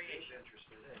George some Edwards variation. is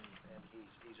interested and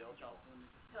he's eligible.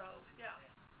 So, yeah.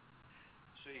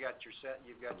 So you've got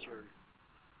your,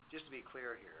 just to be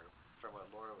clear here, from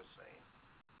what Laura was saying,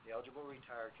 the eligible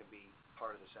retired can be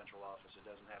part of the central office, it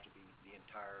doesn't have to be the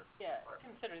entire Yeah,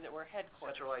 department. considering that we're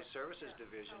headquarters. Centralized Services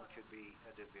Division could be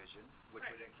a division, which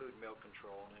would include milk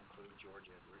control and include George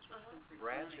Edwards.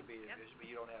 Brands could be a division, but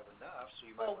you don't have enough, so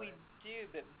you might Well, wanna. we do,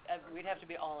 but we'd have to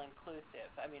be all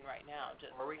inclusive, I mean, right now,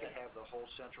 just. Or we could have the whole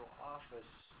central office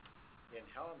in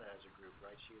Helena as a group,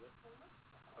 right, Sheila?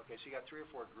 Okay, so you got 3 or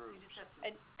 4 groups.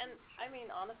 And I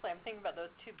mean, honestly, I'm thinking about those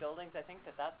 2 buildings, I think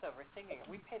that's overthinking it.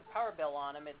 We paid power bill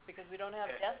on them, it's because we don't have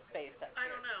desk space up I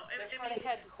here. don't know. They're part of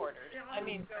headquarters, I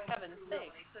mean, for heaven's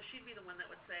sake. So she'd be the one that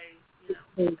would say,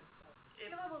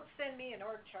 You're able to send me an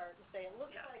org chart and say, it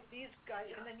looks Yeah. like these guys,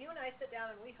 and then you and I sit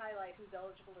down and we highlight who's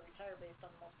eligible to retire based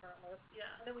on the most current list, yeah,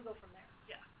 and then we go from there.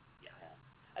 yeah.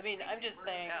 I mean, I'm just Work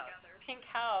saying, it out. Pink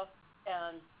House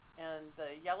and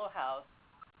the Yellow House,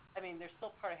 I mean, they're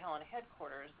still part of Helena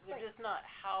headquarters, they're Right. just not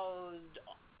housed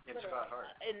In Scott Hart.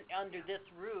 under this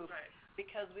roof, Right.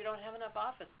 because we don't have enough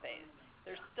office space.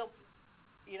 There's still,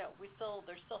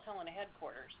 they're still Helena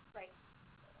headquarters, Right.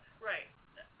 Right.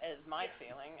 is my Yeah.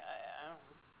 feeling, I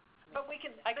don't. But we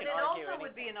can, I but can it argue also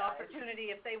would be anything, an guys.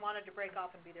 opportunity if they wanted to break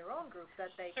off and be their own group,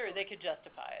 that they. Sure, they could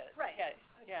justify it. Right.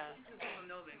 Yeah. Some people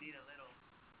know they need a little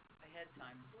ahead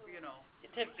time,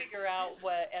 To figure out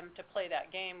and to play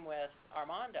that game with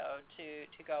Armando, to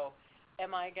go,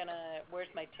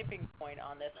 where's my tipping point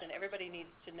on this, and everybody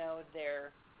needs to know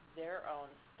their own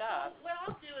stuff. So what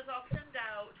I'll do is I'll send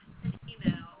out an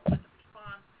email with a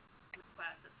response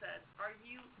request that says, are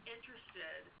you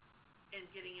interested in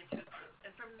getting into a group?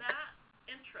 And from that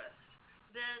interest,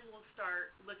 then we'll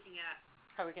start looking at,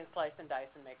 How we can slice and dice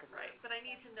and make a right, group. but I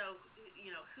need to know,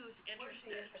 who's Where's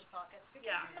the interested. interest pockets? Because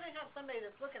Yeah. you're gonna have somebody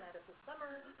that's looking at it this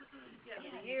summer, Yeah, end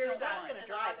of the you year, don't that's want gonna in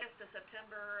drive it. August to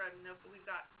September, and we've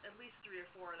got at least 3 or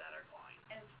 4 that are going.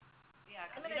 Yeah,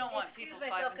 'cause I'm you gonna don't want excuse people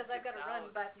myself 5 and 'cause I've 6 gotta run,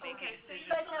 out but making Okay, if you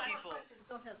decisions guys for have more people. questions,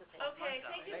 don't hesitate. Okay, months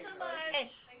thank out. you so Thanks, much. Mike. Hey.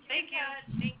 Thank you.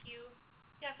 Thank you.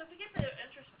 Yeah, so if we get the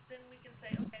interest, then we can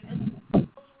say, okay, this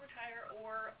will retire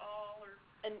or all or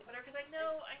And whatever, because I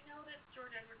know that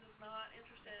George Edwards is not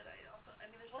interested.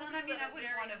 There's Well, some and I mean, that I are wouldn't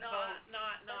very wanna vote.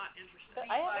 not interested. But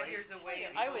I have 5 to years away,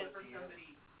 I and was- vote for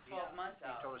somebody. He 12 months You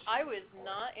out. told us I you was did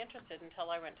not interested until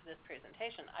I went to this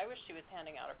presentation. I wish she was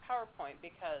handing out her PowerPoint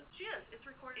because, She is, it's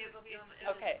recorded, it'll be on the.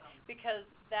 okay, because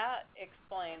that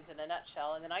explains in a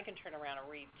nutshell, and then I can turn around and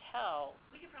retell.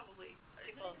 We could probably,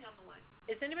 is Well, anything on the line?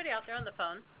 is anybody out there on the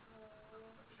phone?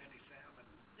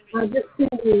 I'm just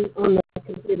sitting on the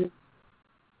computer.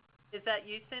 Is that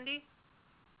you, Cindy?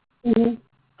 Mm-hmm.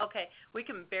 Okay, we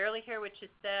can barely hear what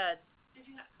you said. Did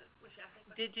you have, was she asking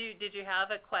a question? Did you have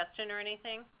a question or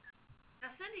anything?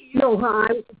 Now Cindy, you. No,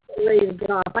 I was just ready to get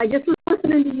off. I just was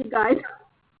listening to you guys.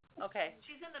 Okay,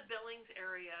 She's in the Billings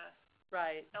area,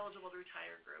 right. eligible to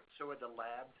retire group. So with the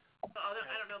lab, So I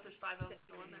don't know if there's 5 of them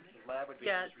still in there. the lab would be.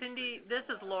 Yeah, Cindy, this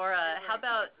is Laura. How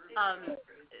about,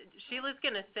 Sheila's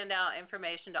gonna send out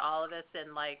information to all of us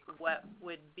and like what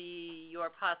would be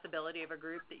your possibility of a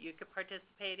group that you could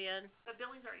participate in? But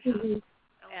Billings already has Mm-hmm.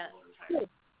 eligible to retire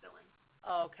Billings.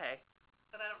 Oh, okay.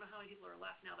 But I don't know how many people are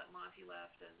left now that Monty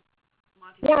left and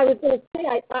Monty. Yeah, I was going to say,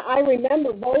 I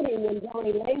remember voting when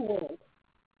Johnny Lane went.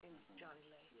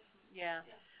 Yeah,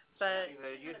 but,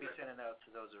 You'd be sending out to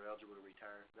those that are eligible to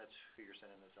retire. That's who you're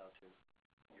sending this out to.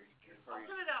 Or I'll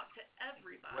send it out to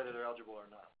everybody. whether they're eligible or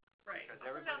not. Right. Because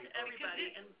I'll send it out to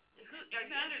everybody everybody and who, It are you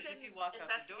matters interested if you in walk out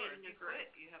the door. If investigating you a group? quit,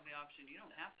 you have the option. You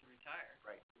don't have to retire.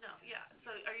 No, yeah,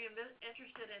 so are you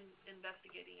interested in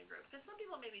investigating a group? Because some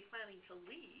people may be planning to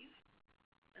leave,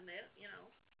 and they, you know,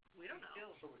 we don't know.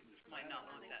 Still might not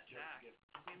want that tax.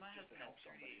 I mean, my husband had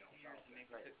 38 years and maybe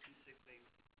Right. took 2 sick days.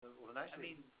 Well, the nice I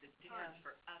thing, mean, the difference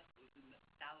for us was in the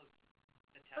thousands,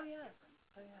 the tax Oh, yeah. difference.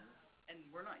 oh, yeah. And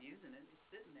we're not using it, it's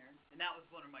sitting there. And that was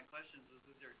one of my questions, was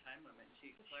there a time limit? And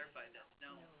she clarified that,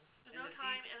 no. There's no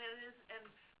time, and it is, and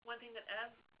one thing that Ev,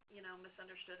 you know,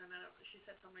 misunderstood, and I don't, she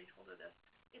said somebody told her this,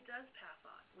 it does pass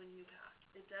on when you pass.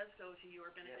 It does go to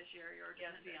your beneficiary or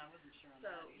Yeah, see, dependent. I wasn't sure on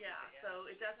So, that either. yeah, but so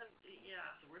it doesn't, yeah.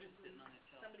 So we're just sitting on it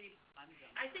till Somebody, I'm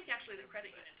done. I think actually the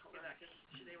credit union told her that, because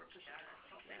they were pushing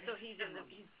her. So he's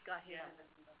got his.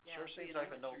 Yeah. sure seems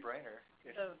like a no-brainer.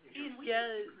 So, yeah,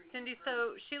 Cindy,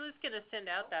 so Sheila's gonna send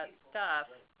out that stuff,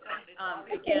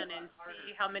 again, and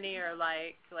see how many are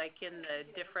like in the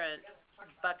different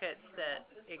buckets that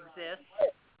exist.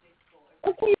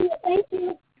 Okay, thank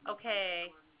you. Okay,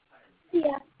 See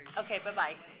ya. okay,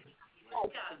 bye-bye.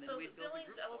 Yeah, so the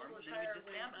Billings eligible to retire,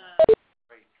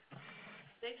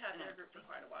 they've had their group for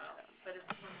quite a while, but it's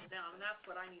slowing down, and that's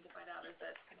what I need to find out, is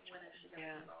that when is she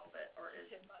Yeah. gonna dissolve it, or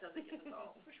does it get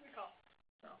dissolved? Who should we call?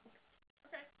 So,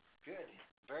 okay. Good,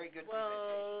 very good.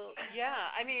 Well, yeah,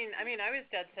 I mean, I was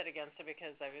dead set against it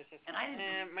because I was just And I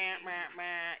didn't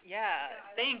yeah.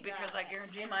 think, because I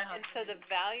guarantee my And husband so the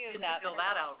value of didn't that, fill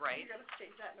that out right.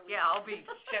 Yeah, I'll be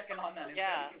checking on that.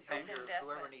 Yeah.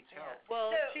 Whoever needs help.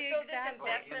 well, So- see, so this exactly.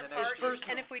 investment In the next part-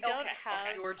 And if we don't Okay,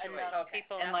 have Your choice. enough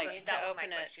people And like, to that was my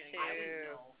open it question. I didn't to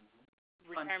know.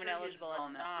 retirement eligible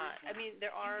on and that not, first I one. mean,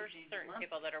 there are change certain monthly.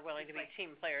 people that are willing to be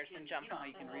team players and jump You know how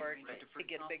you on can board read to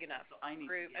get a big enough So I need to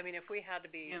group. I get mean, if we had to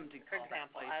be, him to for call that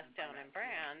example, place us and down find in out.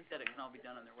 Brand, Said it can all be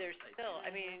done on their there's website. still, I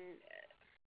mean,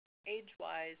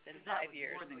 age-wise, in 'Cause that 5 was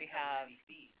years, more than we covering have any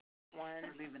fees. one,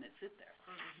 We're leaving it sit there.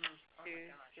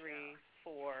 2, 3,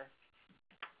 4,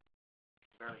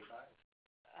 Barely 5.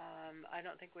 I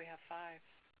don't think we have 5.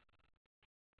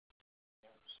 Yeah,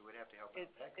 so we'd have to help out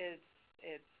It's, that group.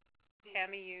 it's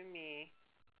Tammy, you, me,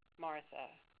 Martha.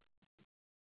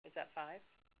 Is that 5?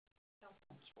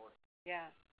 Sport. Yeah.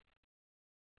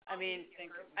 I mean,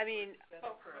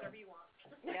 Whatever you want.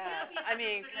 yeah, I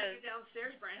mean, 'cause,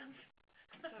 Downstairs brands.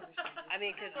 I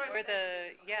mean, 'cause we're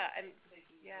the, yeah, and,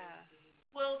 yeah,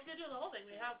 Well, schedule the whole thing,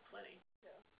 we have plenty.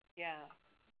 yeah.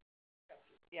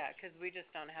 Yeah, 'cause we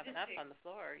just don't have enough on the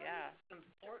floor, yeah. Some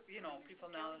sport, you know, people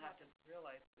now have to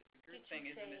realize that the group thing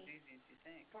isn't as easy as you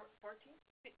think. 14?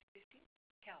 15?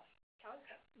 Callie.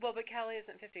 Well, but Callie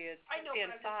isn't 50, it's I know, 50 but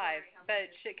and I'm just 5, wondering how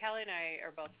but Callie and I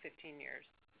are both 15 years.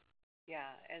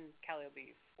 Yeah, and Callie will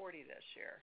be 40 this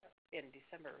year in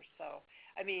December, so,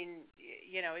 I mean,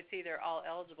 you know, it's either all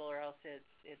eligible or else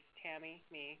it's Tammy,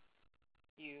 me,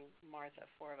 you, Martha,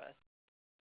 4 of us.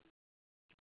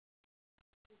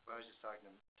 I was just talking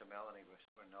to Melanie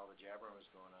when all the jabbering was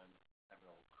going on. I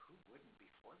go, who wouldn't be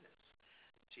for this?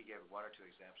 She gave 1 or 2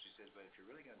 examples. She says, but if you're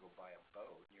really going to go buy a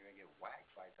boat, and you're going to get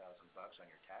whacked $5,000 on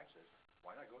your taxes,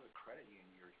 why not go to the credit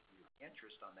union? Your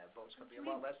interest on that boat's going to be a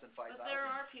lot less than $5,000. But there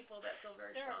are people that feel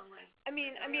very strongly. I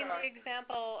mean, the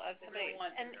example of somebody,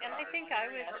 and I think I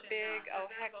was big,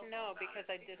 oh heck no, because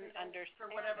I didn't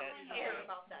understand For whatever it. reason. Care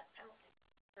about that penalty,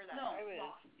 or that No. I was,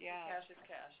 loss. yeah, Cash is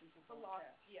cash and The people loss,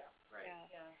 are cash. yeah. Right. yeah.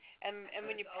 Yeah. And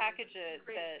when you package it,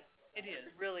 that It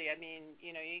is. really, I mean,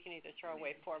 you know, you can either throw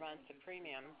away 4 months of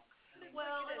premiums,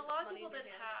 Well, and a lot of people that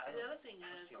have, the other thing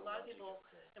is, a lot of people,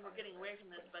 and we're getting away from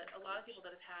this, but a lot of people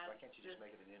that have had Why can't you this just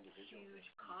make it an individual thing? huge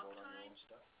You comp vote on your time own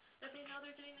stuff. that they know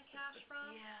they're getting the cash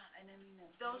from, Yeah, and I mean,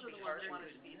 that's. those are it'd the be ones harder that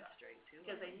wanted to to be that. administrate too.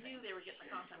 Because they knew they were getting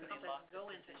the comp time, When comp they time lost to go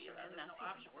the into position, VEBA, and there's no that's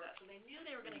even option for that, so they knew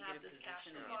they were When gonna you have get a this cash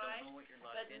position and you supply, don't know what you're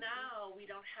but locked into. now we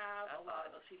don't have a That's lot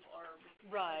of those people are.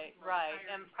 Right, people are right,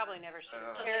 retired. and probably never should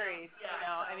have Uh, carried, Yeah, you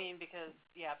know, I so- mean, because,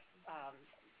 yeah,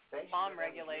 Thanks, mom that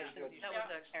was really regulations, good. you That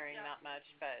shouldn't was be carrying yeah. that much,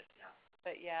 but,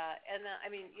 Yeah. yeah, and, I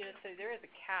mean, you know, so there is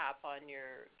a cap on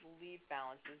your leave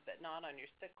balances, but not on your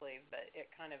sick leave, but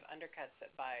it kind of undercuts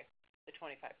it by the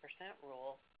 25%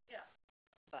 rule, Yeah,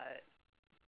 but,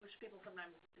 which people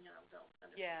sometimes, don't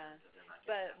understand. Yeah, that they're not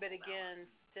getting but that full balance. again,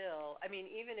 still, I mean,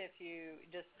 even if you,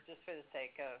 just for the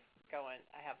sake of going,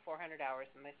 I have 400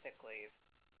 hours in my sick leave,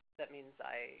 that means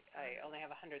I only have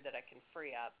 100 that I can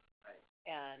free up, Right.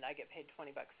 and I get paid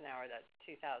 $20 an hour, that's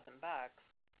 $2,000.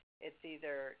 It's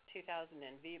either 2,000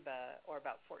 in VEBA or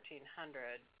about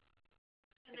 1,400.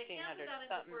 And they can put 1,500 that in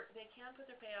something. they can put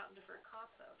their payout in deferred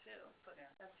comp though, too, but Yeah.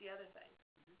 that's the other thing,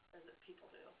 is that people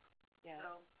do. Yeah.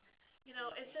 So,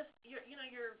 it's just, your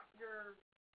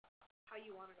How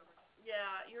you wanna go.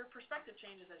 yeah, your perspective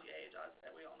changes as you age, as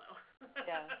we all know.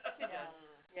 Yeah, yeah,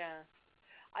 yeah.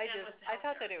 I And with I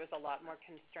thought healthcare. that it was a lot more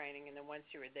constraining, and then once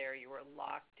you were there, you were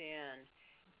locked in,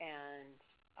 and,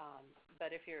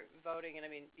 but if you're voting, and I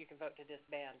mean, you can vote to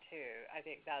disband too, I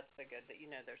think that's the good, that,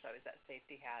 there's always that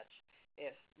safety hatch.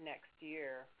 If next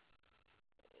year,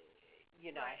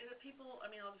 Right, and the people,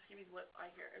 I'll just give you what I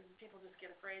hear, and people just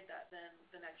get afraid that then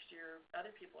the next year,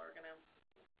 other people are gonna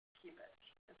keep it,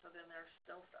 and so then they're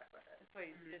still stuck with it. That's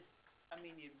why you just,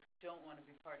 you don't wanna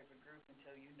be part of a group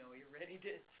until you know you're ready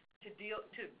to deal,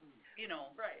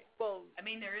 Right. well,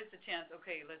 there is a chance,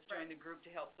 okay, let's join Right. the group to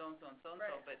help so-and-so and so-and-so,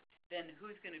 Right. but then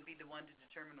who's gonna be the one to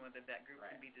determine whether that group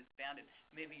can Right. be disbanded?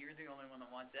 Maybe you're the only one that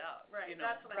wants out, Right, you know?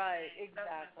 that's what I'm Right, saying. That's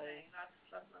what I'm exactly. saying.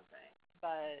 That's what I'm saying.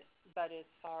 But as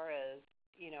far as,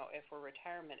 if we're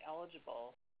retirement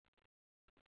eligible,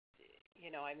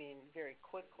 very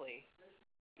quickly,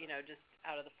 just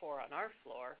out of the 4 on our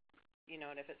floor,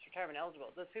 and if it's retirement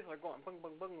eligible, those people are going boom,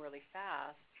 boom, boom really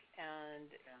fast,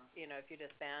 and, Yeah. if you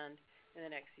disband in the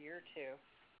next year or two,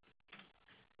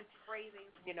 It's crazy.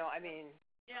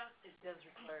 Yeah. It does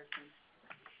require some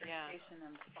yeah, education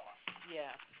and thought.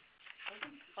 yeah.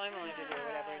 Well, I'm willing to do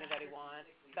whatever anybody wants,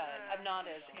 but I'm not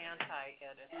as anti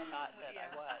it as I thought that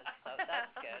I was, so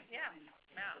that's good. Yeah,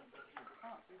 yeah.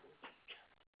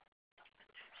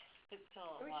 It's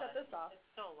still Can a we lot shut of, this off? it's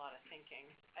still a lot of thinking.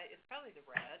 It's probably the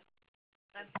red.